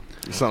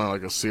 You sounded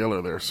like a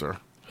sailor there, sir.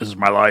 This is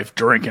my life.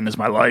 Drinking is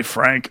my life,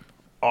 Frank.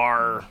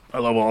 I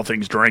love all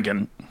things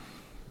drinking.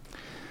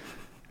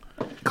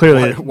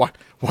 Clearly.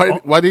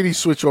 Why did he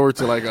switch over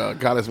to like a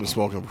guy that's been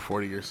smoking for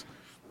 40 years?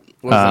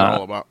 What's that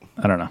all about?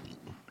 I don't know.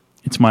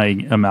 It's my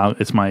amount.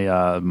 It's my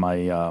what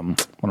am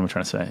I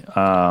trying to say?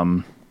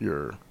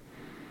 Your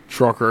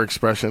trucker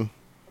expression.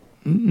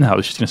 No, I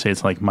was just gonna say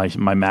it's like my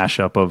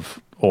mashup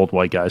of old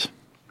white guys.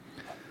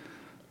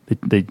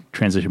 They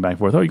transition back and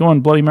forth. Oh, you go on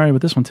Bloody Mary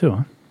with this one too,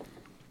 huh?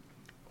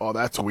 Oh,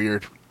 that's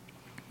weird.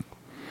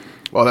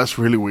 Oh, that's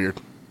really weird.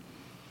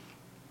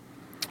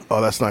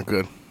 Oh, that's not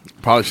good.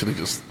 Probably should have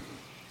just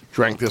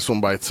drank this one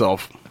by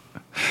itself.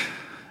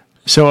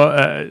 So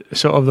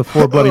of the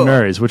 4 Bloody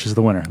Marys, which is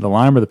the winner? The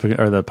lime or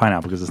the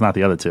pineapple? Because it's not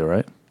the other 2,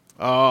 right?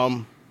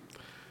 I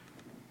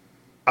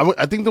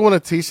think the one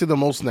that tasted the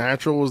most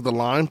natural was the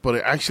lime, but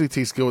it actually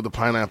tastes good with the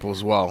pineapple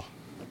as well.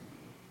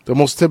 The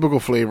most typical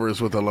flavor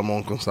is with the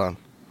limon con sal.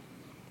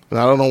 And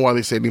I don't know why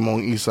they say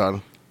limon y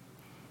sal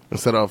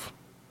instead of...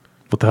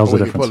 What the hell's the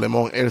you difference? put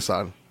limon y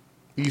sal.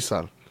 Y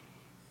sal.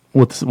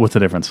 What's the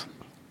difference?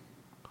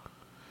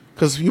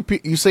 Because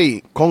you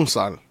say con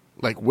sal,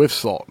 like with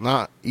salt,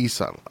 not y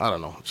sal. I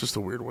don't know. It's just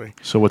a weird way.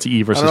 So what's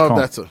E versus I don't know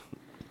con? if that's a...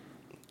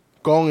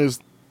 Con is,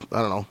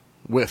 I don't know,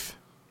 with.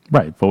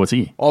 Right, but what's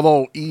E?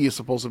 Although E is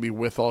supposed to be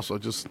with also.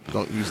 Just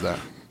don't use that.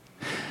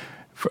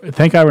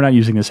 Thank God we're not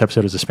using this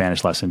episode as a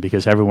Spanish lesson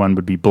because everyone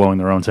would be blowing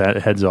their own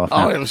heads off.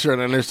 Oh, I'm sure.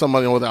 And there's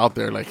somebody out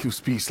there like who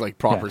speaks like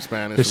proper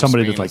Spanish. There's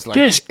somebody that's like,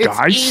 this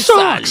guy "It's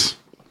sucks.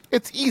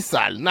 It's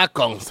isal, not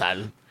con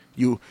sal.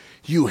 You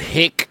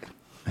hick.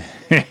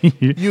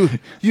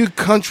 you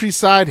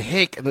countryside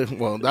hick.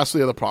 Well, that's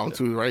the other problem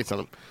too, right?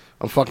 So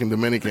I'm fucking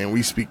Dominican.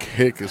 We speak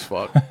hick as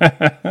fuck.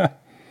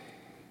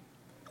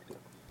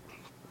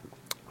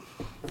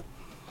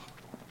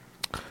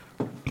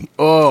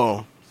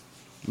 Oh.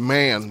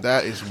 Man,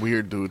 that is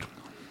weird, dude.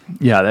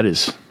 Yeah, that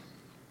is.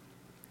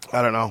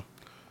 I don't know.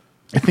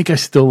 I think I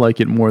still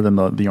like it more than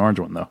the orange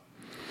one, though.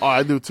 Oh,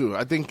 I do too.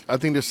 I think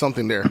there's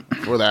something there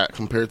for that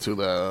compared to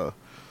the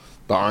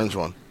orange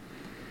one.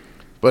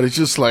 But it's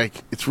just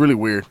like it's really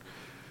weird.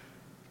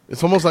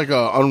 It's almost like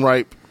a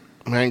unripe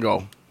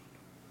mango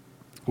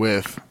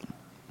with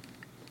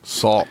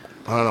salt.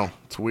 I don't know.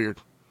 It's weird.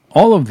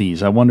 All of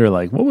these, I wonder,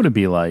 like, what would it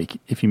be like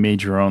if you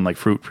made your own like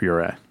fruit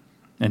puree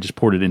and just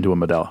poured it into a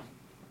Modelo?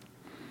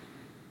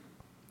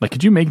 Like,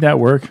 could you make that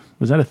work?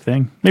 Was that a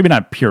thing? Maybe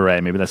not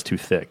puree. Maybe that's too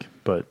thick.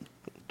 But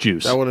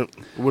juice. That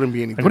wouldn't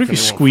be any. Like, what if you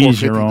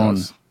squeeze your own?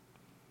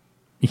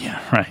 Yeah,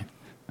 right.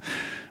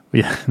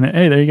 Yeah.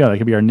 Hey, there you go. That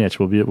could be our niche.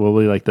 We'll be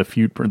like the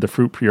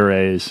fruit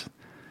purees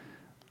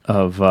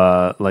of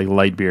like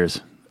light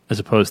beers, as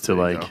opposed to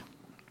like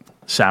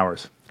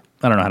sours.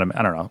 I don't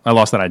know. I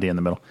lost that idea in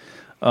the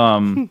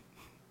middle.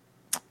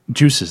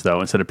 Juices though,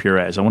 instead of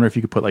purees. I wonder if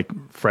you could put like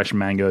fresh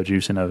mango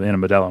juice in a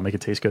Modelo and make it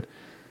taste good.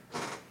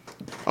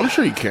 I'm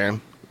sure you can.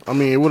 I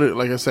mean, it would,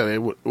 like I said, it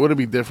would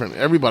be different.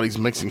 Everybody's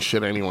mixing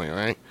shit anyway,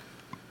 right?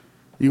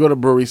 You go to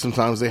breweries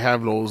sometimes, they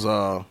have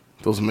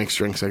those mixed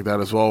drinks like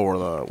that as well,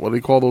 or what do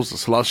you call those? The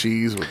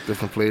slushies with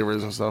different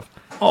flavors and stuff.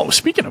 Oh,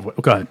 speaking of,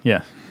 go ahead.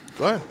 Yeah.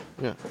 Go ahead.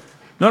 Yeah.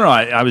 No,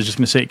 I was just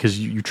going to say, because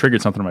you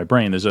triggered something in my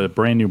brain. There's a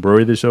brand new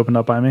brewery that's opened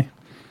up by me.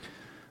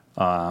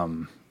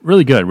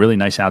 Really good, really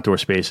nice outdoor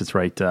space. It's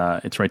right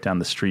down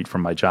the street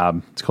from my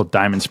job. It's called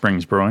Diamond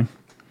Springs Brewing.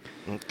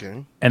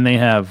 Okay. And they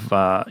have,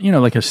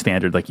 like a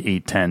standard, like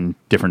 8, 10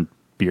 different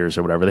beers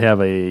or whatever. They have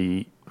I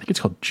think it's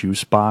called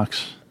Juice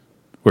Box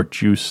or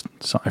Juice,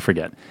 I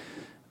forget.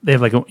 They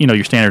have like,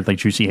 your standard like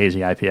juicy,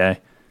 hazy IPA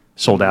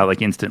sold out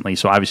like instantly.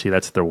 So obviously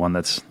that's their one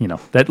that's,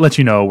 that lets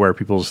you know where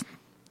people's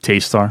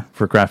tastes are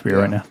for craft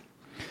beer right now.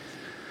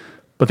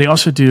 But they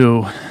also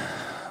do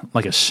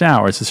like a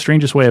sour. It's the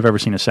strangest way I've ever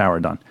seen a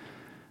sour done.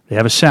 They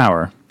have a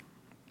sour,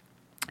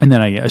 and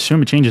then I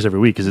assume it changes every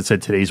week because it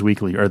said today's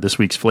weekly or this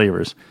week's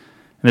flavors.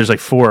 And there's like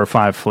 4 or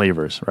 5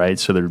 flavors, right?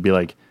 So there would be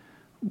like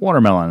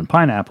watermelon,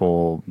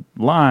 pineapple,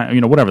 lime,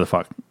 whatever the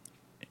fuck.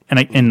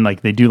 And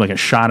like they do like a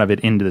shot of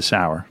it into the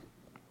sour,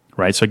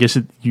 right? So I guess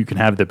you can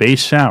have the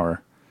base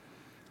sour.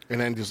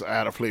 And then just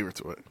add a flavor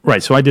to it.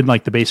 Right. So I did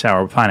like the base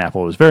sour with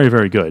pineapple. It was very,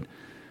 very good.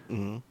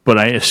 Mm-hmm. But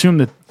I assume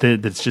that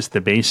it's just the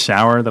base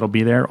sour that'll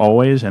be there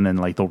always, and then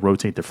like they'll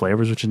rotate the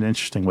flavors, which is an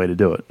interesting way to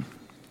do it.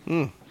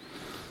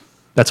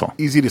 That's all.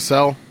 Easy to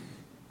sell.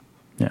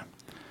 Yeah.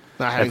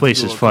 That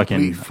place is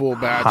fucking full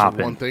batch hopping.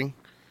 of one thing.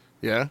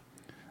 Yeah.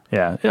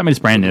 Yeah. I mean, it's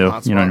brand new.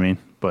 You know what I mean?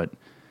 But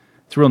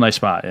it's a real nice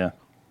spot. Yeah.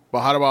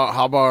 But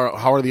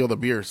how are the other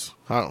beers?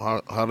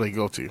 How do they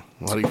go to you?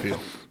 How do you feel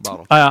about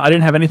them? I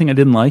didn't have anything I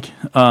didn't like.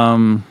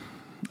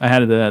 They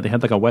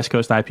had like a West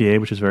Coast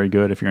IPA, which is very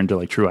good if you're into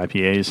like true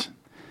IPAs.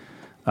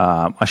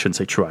 I shouldn't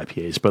say true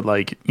IPAs, but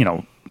like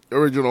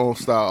original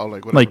style,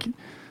 like whatever. Like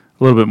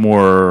a little bit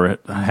more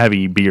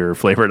heavy beer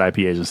flavored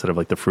IPAs instead of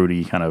like the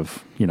fruity kind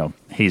of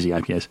hazy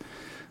IPAs.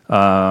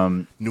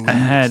 I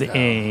had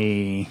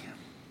I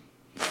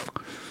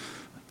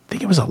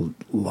think it was a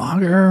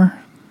lager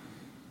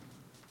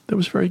that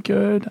was very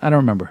good. I don't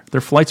remember.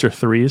 Their flights are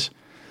 3s.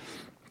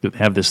 They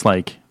have this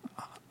like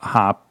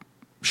hop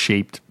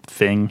shaped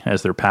thing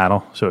as their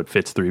paddle, so it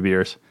fits 3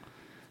 beers.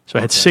 So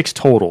I had 6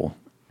 total,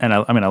 and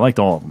I liked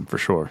all of them for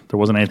sure. There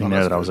wasn't anything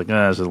there that I was like,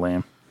 this is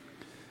lame.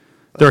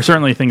 There are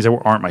certainly things that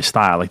aren't my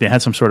style. Like they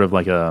had some sort of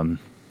like a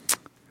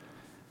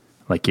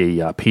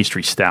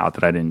pastry stout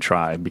that I didn't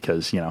try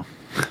because it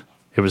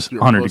was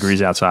 100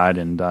 degrees outside,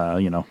 and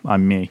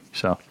I'm me.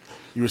 So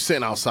you were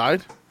sitting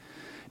outside?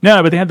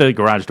 No, but they had the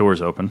garage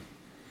doors open.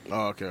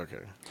 Oh, okay.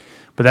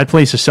 But that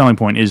place's selling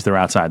point is they're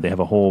outside. They have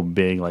a whole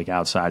big like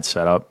outside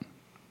setup.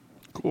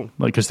 Cool.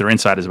 Like because their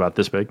inside is about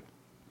this big.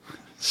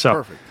 So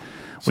perfect.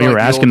 We were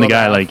asking the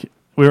guy like,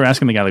 what are you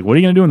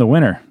going to do in the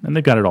winter? And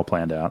they've got it all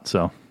planned out.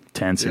 So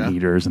tents and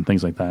heaters and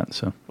things like that.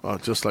 So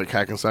just like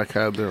Hackensack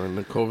had during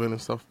the COVID and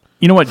stuff.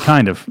 You know what?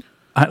 Kind of.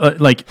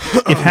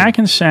 If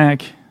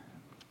Hackensack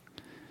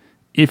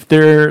if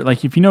they're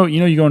like, if you know,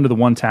 you go into the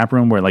one tap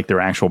room where like their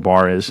actual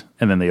bar is,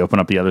 and then they open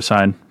up the other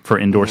side for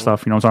indoor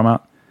stuff. You know what I'm talking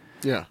about?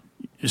 Yeah.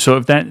 So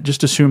if that,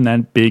 just assume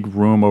that big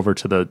room over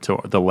to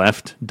the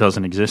left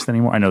doesn't exist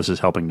anymore. I know this is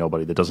helping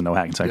nobody that doesn't know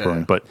Hackensack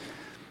Brewing, but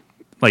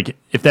like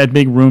if that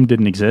big room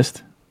didn't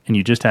exist and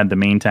you just had the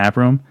main tap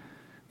room,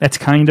 that's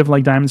kind of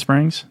like Diamond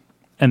Springs,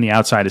 and the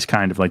outside is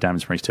kind of like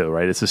Diamond Springs too,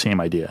 right? It's the same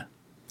idea.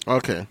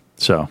 Okay.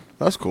 So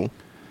that's cool.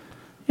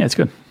 Yeah, it's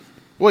good.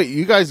 Wait,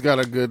 you guys got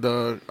a good,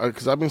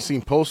 because I've been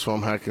seeing posts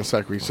from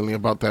Hackensack recently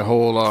about that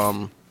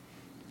whole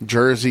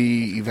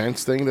Jersey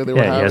events thing that they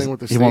were having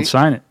with the state. He won't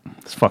sign it.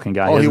 This fucking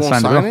guy. He won't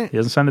sign it? He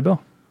hasn't signed the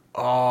bill.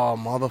 Oh,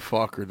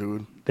 motherfucker,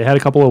 dude. They had a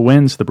couple of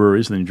wins, the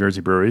breweries, the New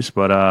Jersey breweries,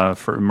 but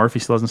Murphy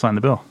still hasn't signed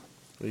the bill.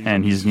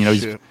 And he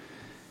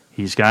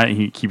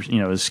keeps,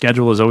 his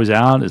schedule is always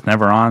out. It's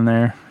never on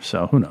there.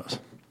 So who knows?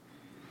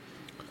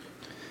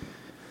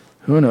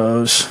 Who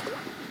knows?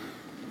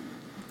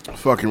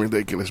 Fucking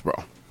ridiculous, bro.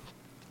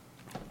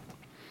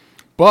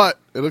 But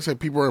it looks like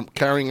people are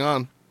carrying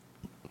on.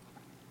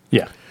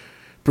 Yeah.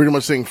 Pretty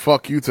much saying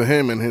fuck you to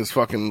him and his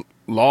fucking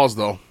laws,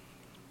 though.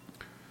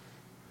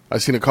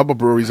 I've seen a couple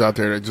breweries out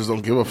there that just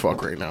don't give a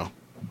fuck right now.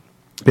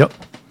 Yep.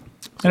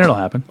 And it'll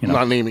happen. I'm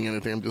not naming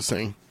anything. I'm just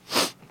saying.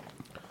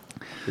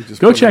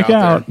 Just go check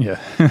out. Yeah.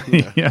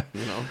 Yeah.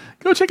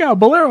 Go check out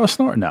Bolero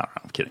Snort. No,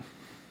 I'm kidding.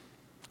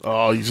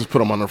 Oh, you just put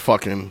them on their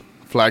fucking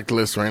flagged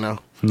list right now.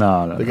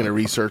 No. They're going to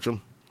research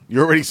them. You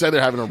already said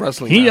they're having a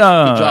wrestling match. Good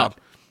job.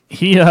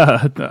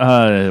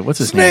 What's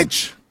his name?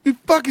 Snitch. You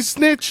fucking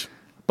snitch.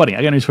 Buddy,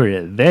 I got news for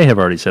you. They have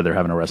already said they're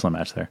having a wrestling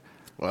match there.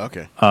 Well,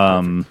 okay.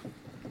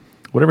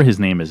 Whatever his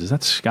name is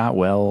that Scott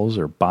Wells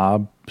or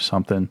Bob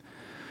something?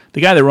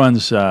 The guy that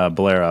runs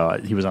Bolero,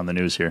 he was on the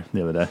news here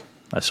the other day.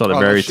 I saw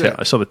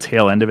I saw the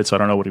tail end of it, so I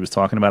don't know what he was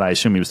talking about. I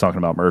assume he was talking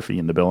about Murphy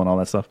and the bill and all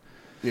that stuff.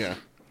 Yeah.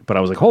 But I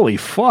was like, holy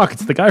fuck,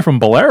 it's the guy from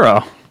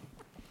Bolero.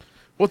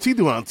 What's he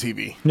doing on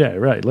TV? Yeah,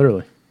 right,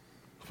 literally.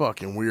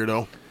 Fucking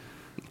weirdo.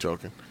 I'm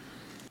joking.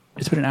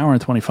 It's been an hour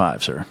and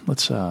 25, sir.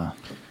 Let's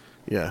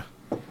yeah.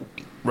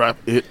 Wrap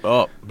it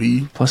up,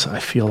 B. Plus, I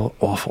feel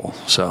awful,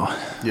 so.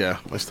 Yeah,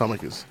 my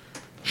stomach is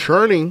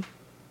churning.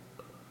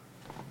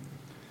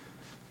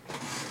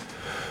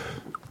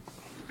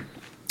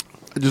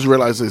 I just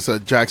realized it's a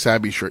Jack's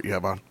Abbey shirt you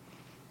have on.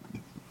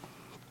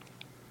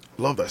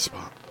 Love that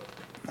spot.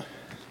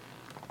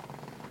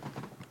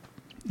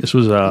 This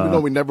was even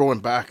though we never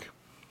went back.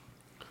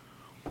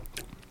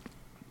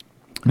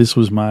 This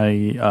was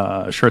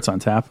my Shirts on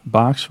Tap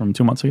box from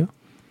 2 months ago.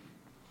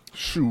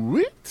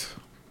 Sweet.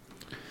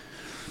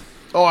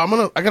 Oh,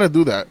 I gotta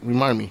do that.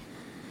 Remind me.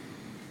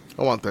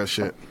 I want that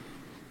shit.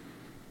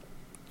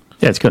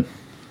 Yeah, it's good.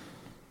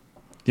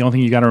 The only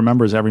thing you got to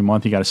remember is every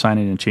month you got to sign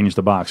in and change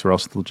the box, or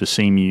else they'll just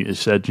send you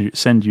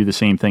the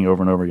same thing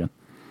over and over again.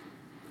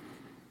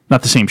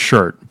 Not the same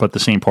shirt, but the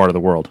same part of the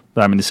world.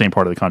 I mean, the same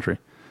part of the country.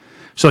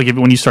 So, like,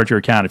 when you start your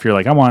account, if you're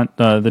like, I want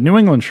the New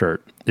England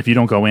shirt, if you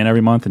don't go in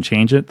every month and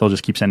change it, they'll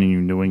just keep sending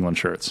you New England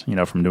shirts,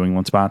 from New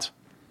England spots.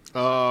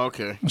 Oh,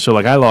 okay. So,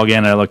 like, I log in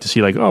and I look to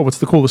see, like, oh, what's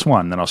the coolest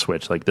one? Then I'll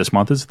switch. Like, this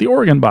month it's the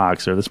Oregon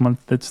box, or this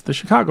month it's the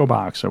Chicago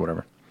box, or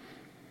whatever.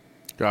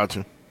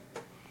 Gotcha.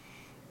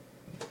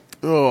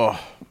 Oh.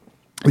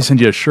 They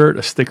send you a shirt,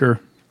 a sticker,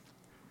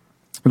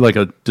 like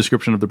a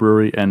description of the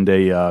brewery, and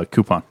a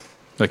coupon.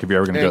 Like, if you're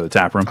ever going to go to the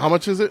tap room. How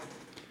much is it?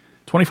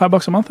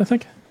 $25 a month, I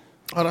think.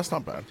 Oh, that's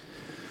not bad.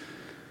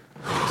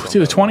 It's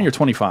either 20 or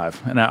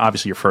 25, and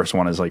obviously your first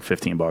one is like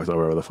 $15 or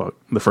whatever the fuck.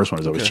 The first one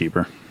is always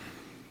cheaper.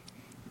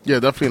 Yeah,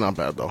 definitely not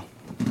bad though.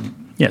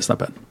 Yeah, it's not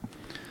bad.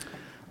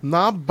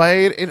 Not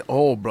bad at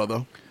all,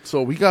 brother.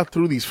 So we got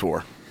through these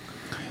 4.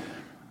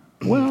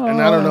 Well,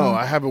 and I don't know.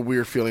 I have a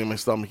weird feeling in my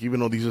stomach, even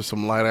though these are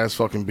some light ass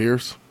fucking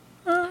beers.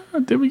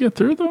 Did we get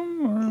through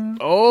them? Or?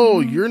 Oh,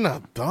 you're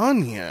not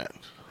done yet.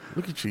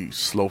 Look at you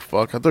slow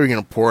fuck. I thought you were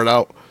gonna pour it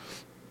out.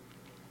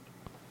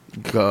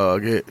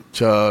 Chug it,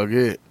 chug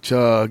it,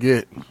 chug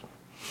it.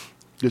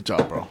 Good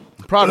job, bro.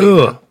 I'm proud of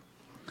you.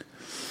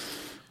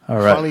 All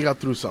right. Finally got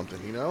through something,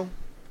 I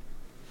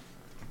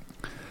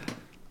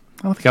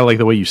don't think I like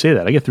the way you say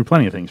that. I get through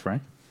plenty of things,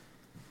 Frank.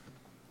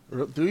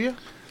 Do you?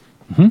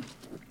 Mm-hmm.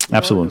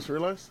 Absolutely. I just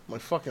realized my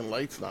fucking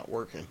light's not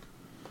working.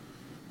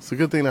 It's a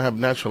good thing I have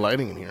natural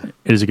lighting in here.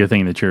 It is a good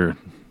thing that you're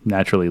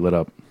naturally lit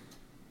up.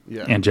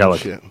 Yeah.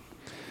 Angelic. Shit.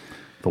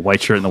 The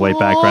white shirt and the white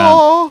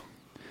background.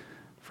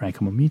 Frank,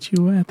 I'm going to meet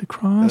you at the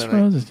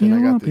crossroads. And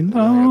I got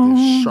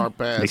this sharp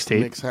ass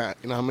mixtape. mix hat.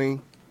 You know what I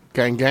mean?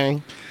 Gang,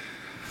 gang.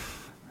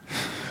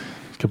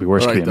 Could be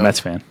worse. Could be a Mets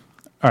fan.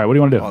 All right, what do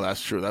you want to do? Oh,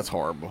 that's true. That's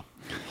horrible.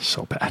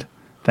 So bad.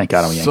 Thank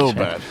God I'm a Yankees so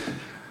fan.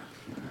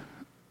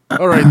 Bad.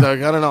 All right,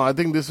 Doug. I don't know. I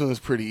think this one is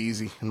pretty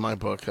easy in my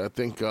book. I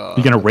think you're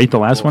gonna rate the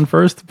last one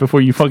first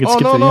before you fucking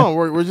skip. No.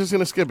 We're just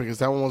gonna skip it because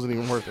that one wasn't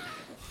even worth it.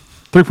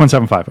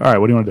 3.75. All right,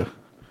 what do you want to do?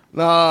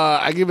 Nah,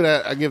 I give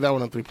that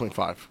one a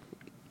 3.5.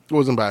 It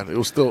wasn't bad. It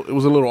was a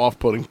little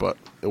off-putting, but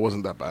it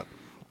wasn't that bad.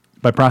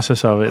 By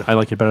process of it, I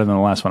like it better than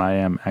the last one. I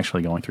am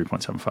actually going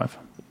 3.75.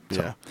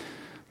 So, yeah.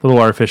 A little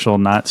artificial,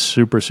 not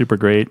super, super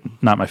great.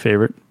 Not my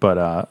favorite,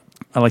 but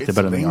I liked it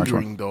better than the orange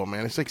one. Lingering though,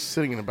 man. It's like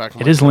sitting in the back of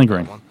my It is throat,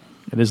 lingering. that one.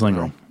 It is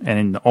lingering.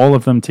 And all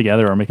of them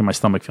together are making my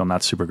stomach feel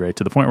not super great,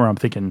 to the point where I'm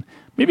thinking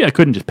maybe I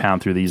couldn't just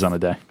pound through these on a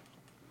day.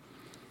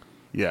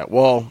 Yeah,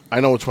 well, I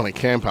know which one I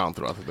can pound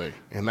throughout the day.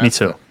 And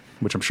that's Me too.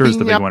 Which I'm sure is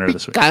the big winner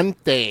this week.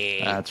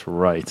 Picante. That's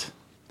right.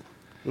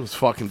 It was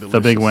fucking delicious.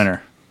 The big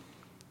winner.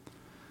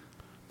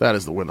 That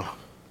is the winner.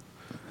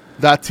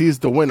 That is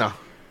the winner.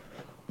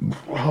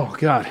 Oh,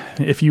 God.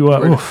 If you...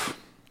 oof.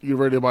 You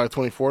ready to buy a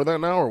 24 of that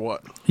now, or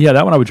what? Yeah,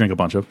 that one I would drink a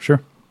bunch of,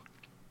 sure.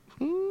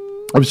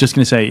 I was just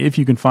going to say, if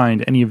you can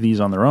find any of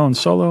these on their own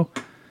solo,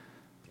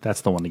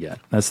 that's the one to get.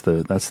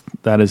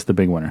 That is the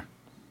big winner.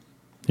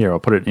 Here, I'll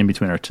put it in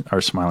between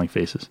our smiling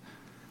faces.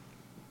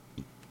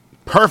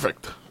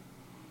 Perfect.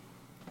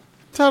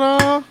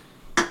 Ta-da!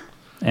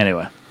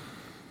 Anyway.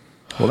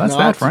 Well, that's now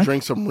that, Frank.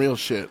 Drink some real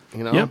shit,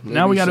 you know? Yep. Maybe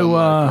now we got to...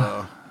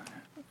 like,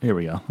 here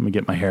we go. Let me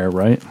get my hair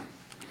right.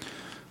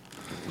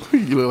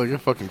 you look like a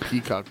fucking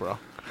peacock, bro.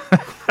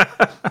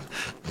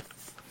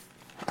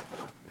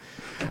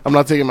 I'm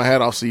not taking my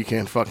hat off so you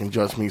can't fucking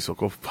judge me, so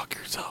go fuck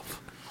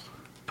yourself.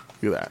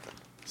 Look at that.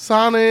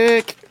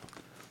 Sonic!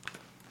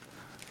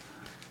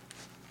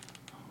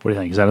 What do you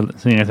think? Is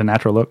that a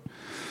natural look?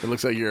 It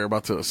looks like you're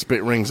about to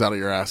spit rings out of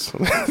your ass.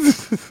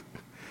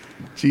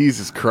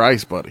 Jesus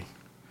Christ, buddy.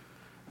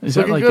 Is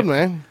looking like good,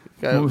 man.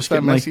 Got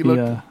that messy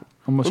look.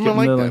 Almost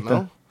Women getting like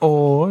that,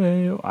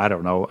 no? I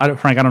don't know.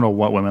 Frank, I don't know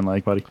what women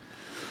like, buddy.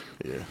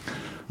 Yeah.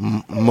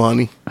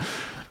 Money.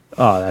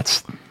 Oh,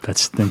 that's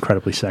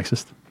incredibly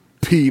sexist.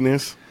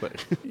 Penis.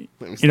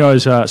 You know,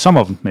 as some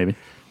of them, maybe.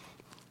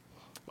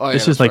 Oh, yeah,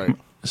 This is like right.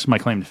 this is my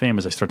claim to fame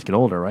as I start to get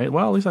older, right?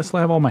 Well, at least I still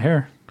have all my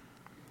hair.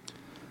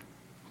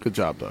 Good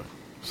job, Doug.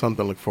 Something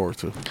to look forward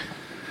to.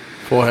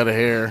 Full head of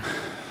hair.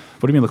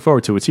 What do you mean look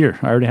forward to? It's here.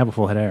 I already have a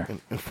full head of hair.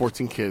 And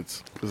 14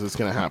 kids, because it's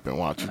going to happen.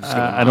 Watch.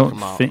 I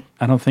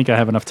don't think I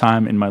have enough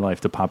time in my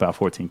life to pop out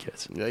 14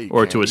 kids, Yeah,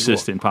 or can. to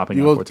assist in popping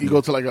you out go, 14. You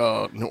go to like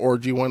an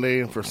orgy one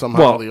day, and for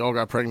somehow they all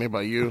got pregnant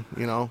by you.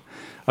 You know.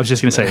 I was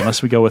just going to say,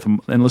 unless we go with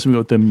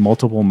the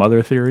multiple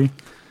mother theory,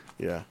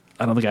 Yeah.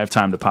 I don't think I have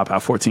time to pop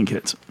out 14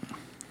 kids.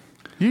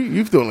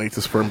 You've donated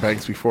to sperm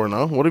banks before,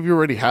 no? What if you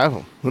already have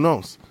them? Who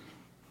knows?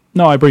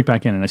 No, I break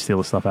back in and I steal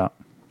the stuff out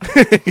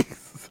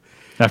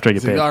after I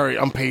get paid. All right,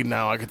 I'm paid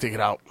now. I can take it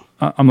out.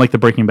 I'm like the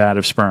Breaking Bad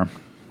of sperm.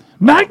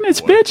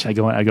 Magnets, bitch! I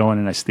go in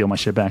and I steal my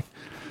shit back.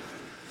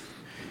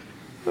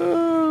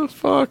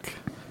 Fuck.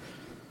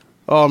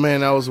 Oh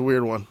man, that was a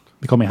weird one.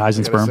 They call me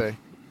Heisen sperm. Say.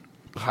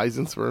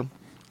 Heisen sperm.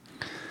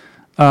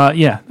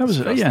 Yeah, that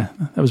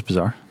was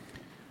bizarre.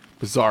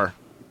 Bizarre.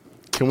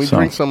 Can we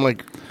drink some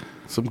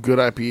good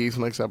IPAs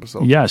next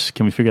episode? Yes.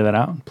 Can we figure that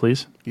out,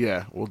 please?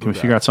 Yeah, we'll do Can we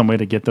figure out some way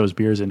to get those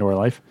beers into our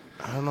life?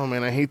 I don't know,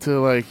 man. I hate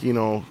to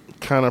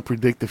kind of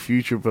predict the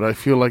future, but I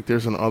feel like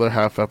there's another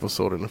half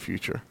episode in the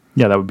future.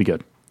 Yeah, that would be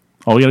good.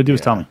 All you got to do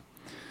is tell me.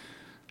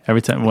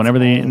 Every time,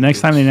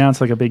 next time they announce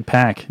like a big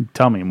pack,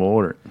 tell me and we'll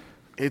order it.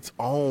 Its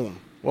own.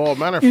 Well,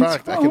 matter of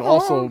fact, I can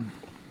also.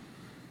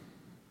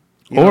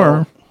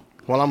 While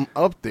I'm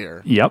up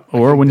there. Yep.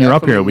 Or when you're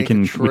up here, we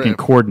can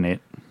coordinate.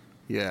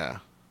 Yeah.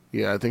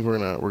 I think we're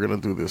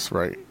gonna do this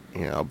right.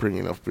 Yeah, I'll bring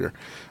enough beer.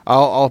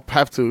 I'll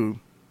have to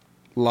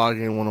log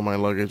in one of my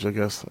luggage, I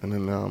guess, and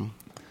then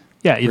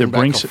either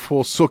bring a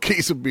full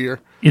suitcase of beer.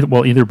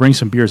 Either bring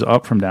some beers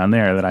up from down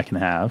there that I can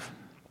have.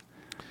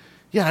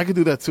 Yeah, I could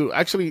do that too.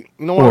 Actually,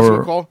 you know what I was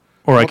gonna call?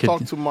 I'll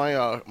talk to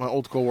my my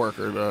old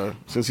coworker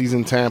since he's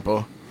in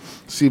Tampa.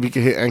 See if we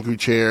can hit Angry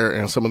Chair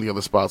and some of the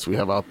other spots we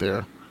have out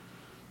there,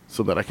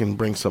 so that I can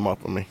bring some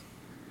up with me.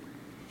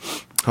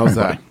 How's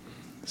that? Buddy.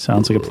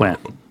 Sounds like a plan.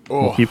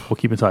 Oh. We'll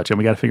keep in touch, and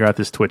we got to figure out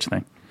this Twitch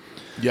thing.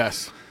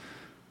 Yes.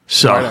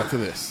 So right after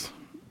this.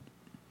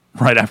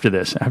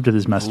 After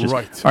this messages.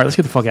 Right. All right, let's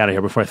get the fuck out of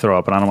here before I throw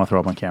up, and I don't want to throw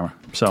up on camera.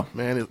 So,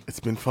 man,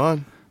 it's been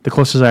fun. The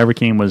closest I ever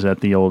came was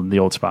at the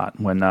old spot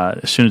when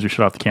as soon as we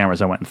shut off the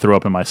cameras, I went and threw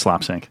up in my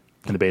slop sink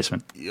in the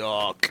basement.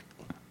 Yuck.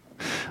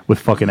 With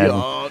fucking Edwin.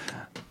 Yuck.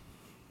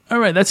 All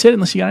right, that's it.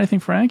 Unless you got anything,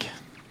 Frank.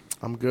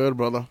 I'm good,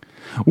 brother.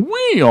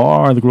 We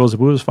are the Gorillas of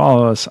Booze.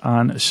 Follow us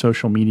on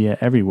social media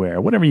everywhere.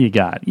 Whatever you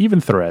got,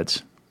 even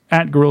Threads.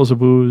 At Gorillas of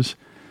Booze.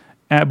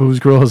 At Booze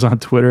Gorillas on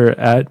Twitter.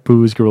 At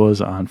Booze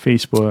Gorillas on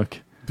Facebook.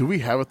 Do we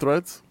have a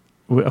Threads?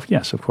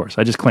 Yes, of course.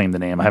 I just claimed the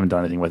name. I haven't done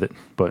anything with it,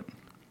 but.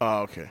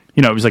 Oh, okay.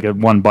 You know, it was like a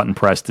one button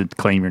press to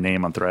claim your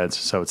name on Threads,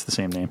 so it's the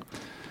same name.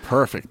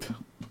 Perfect.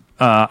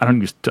 I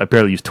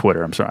barely use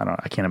Twitter. I'm sorry.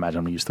 I can't imagine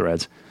I'm gonna use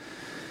Threads.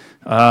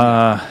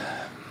 What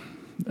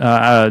was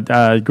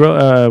I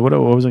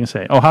gonna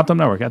say? Oh, Hopped Up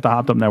Network at the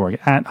Hopped Up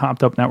Network at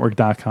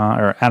hoppedupnetwork.com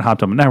or at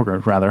Hopped Up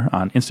Network rather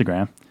on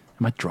Instagram.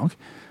 Am I drunk?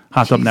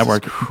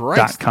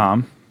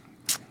 hoppedupnetwork.com.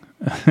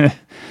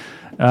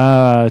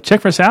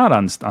 Check for us out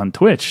on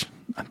Twitch.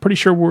 I'm pretty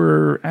sure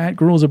we're at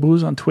Gorillas of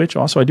Booze on Twitch.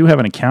 Also, I do have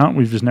an account.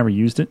 We've just never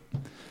used it.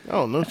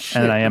 Oh, no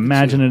shit. And I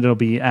imagine it'll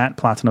be at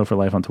Platano for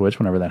Life on Twitch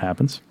whenever that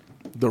happens.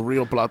 The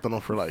real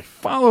Platano for Life.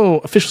 Follow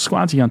Official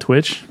Squadsy on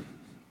Twitch.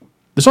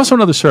 There's also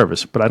another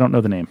service, but I don't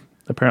know the name.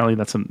 Apparently,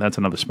 that's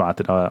another spot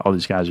that all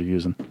these guys are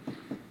using.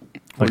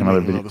 like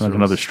another video, like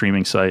another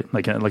streaming site,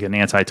 like an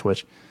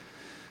anti-Twitch.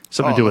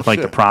 Something to do with like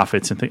the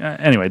profits and things.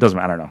 Anyway, it doesn't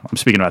matter. I don't know. I'm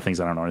speaking about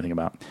things I don't know anything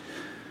about.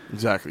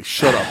 Exactly.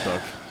 Shut up,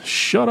 Doug.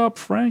 Shut up,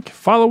 Frank.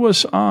 Follow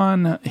us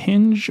on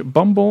Hinge,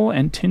 Bumble,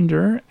 and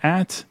Tinder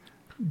at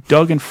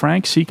Doug and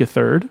Frank Seek a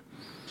Third.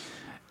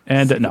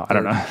 And no, I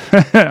don't know.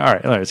 All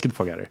right, let's get the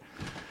fuck out of here.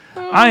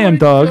 I am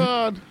Doug.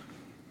 God.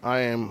 I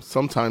am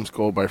sometimes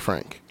go by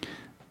Frank.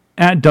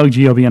 At Doug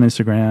GoB on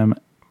Instagram.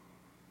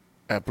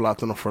 At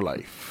Platano for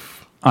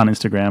Life. On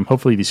Instagram.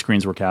 Hopefully these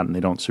screens work out and they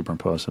don't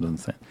superimpose. So it doesn't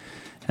say.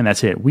 And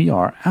that's it. We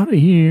are out of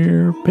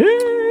here.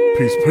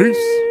 Peace.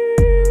 Peace.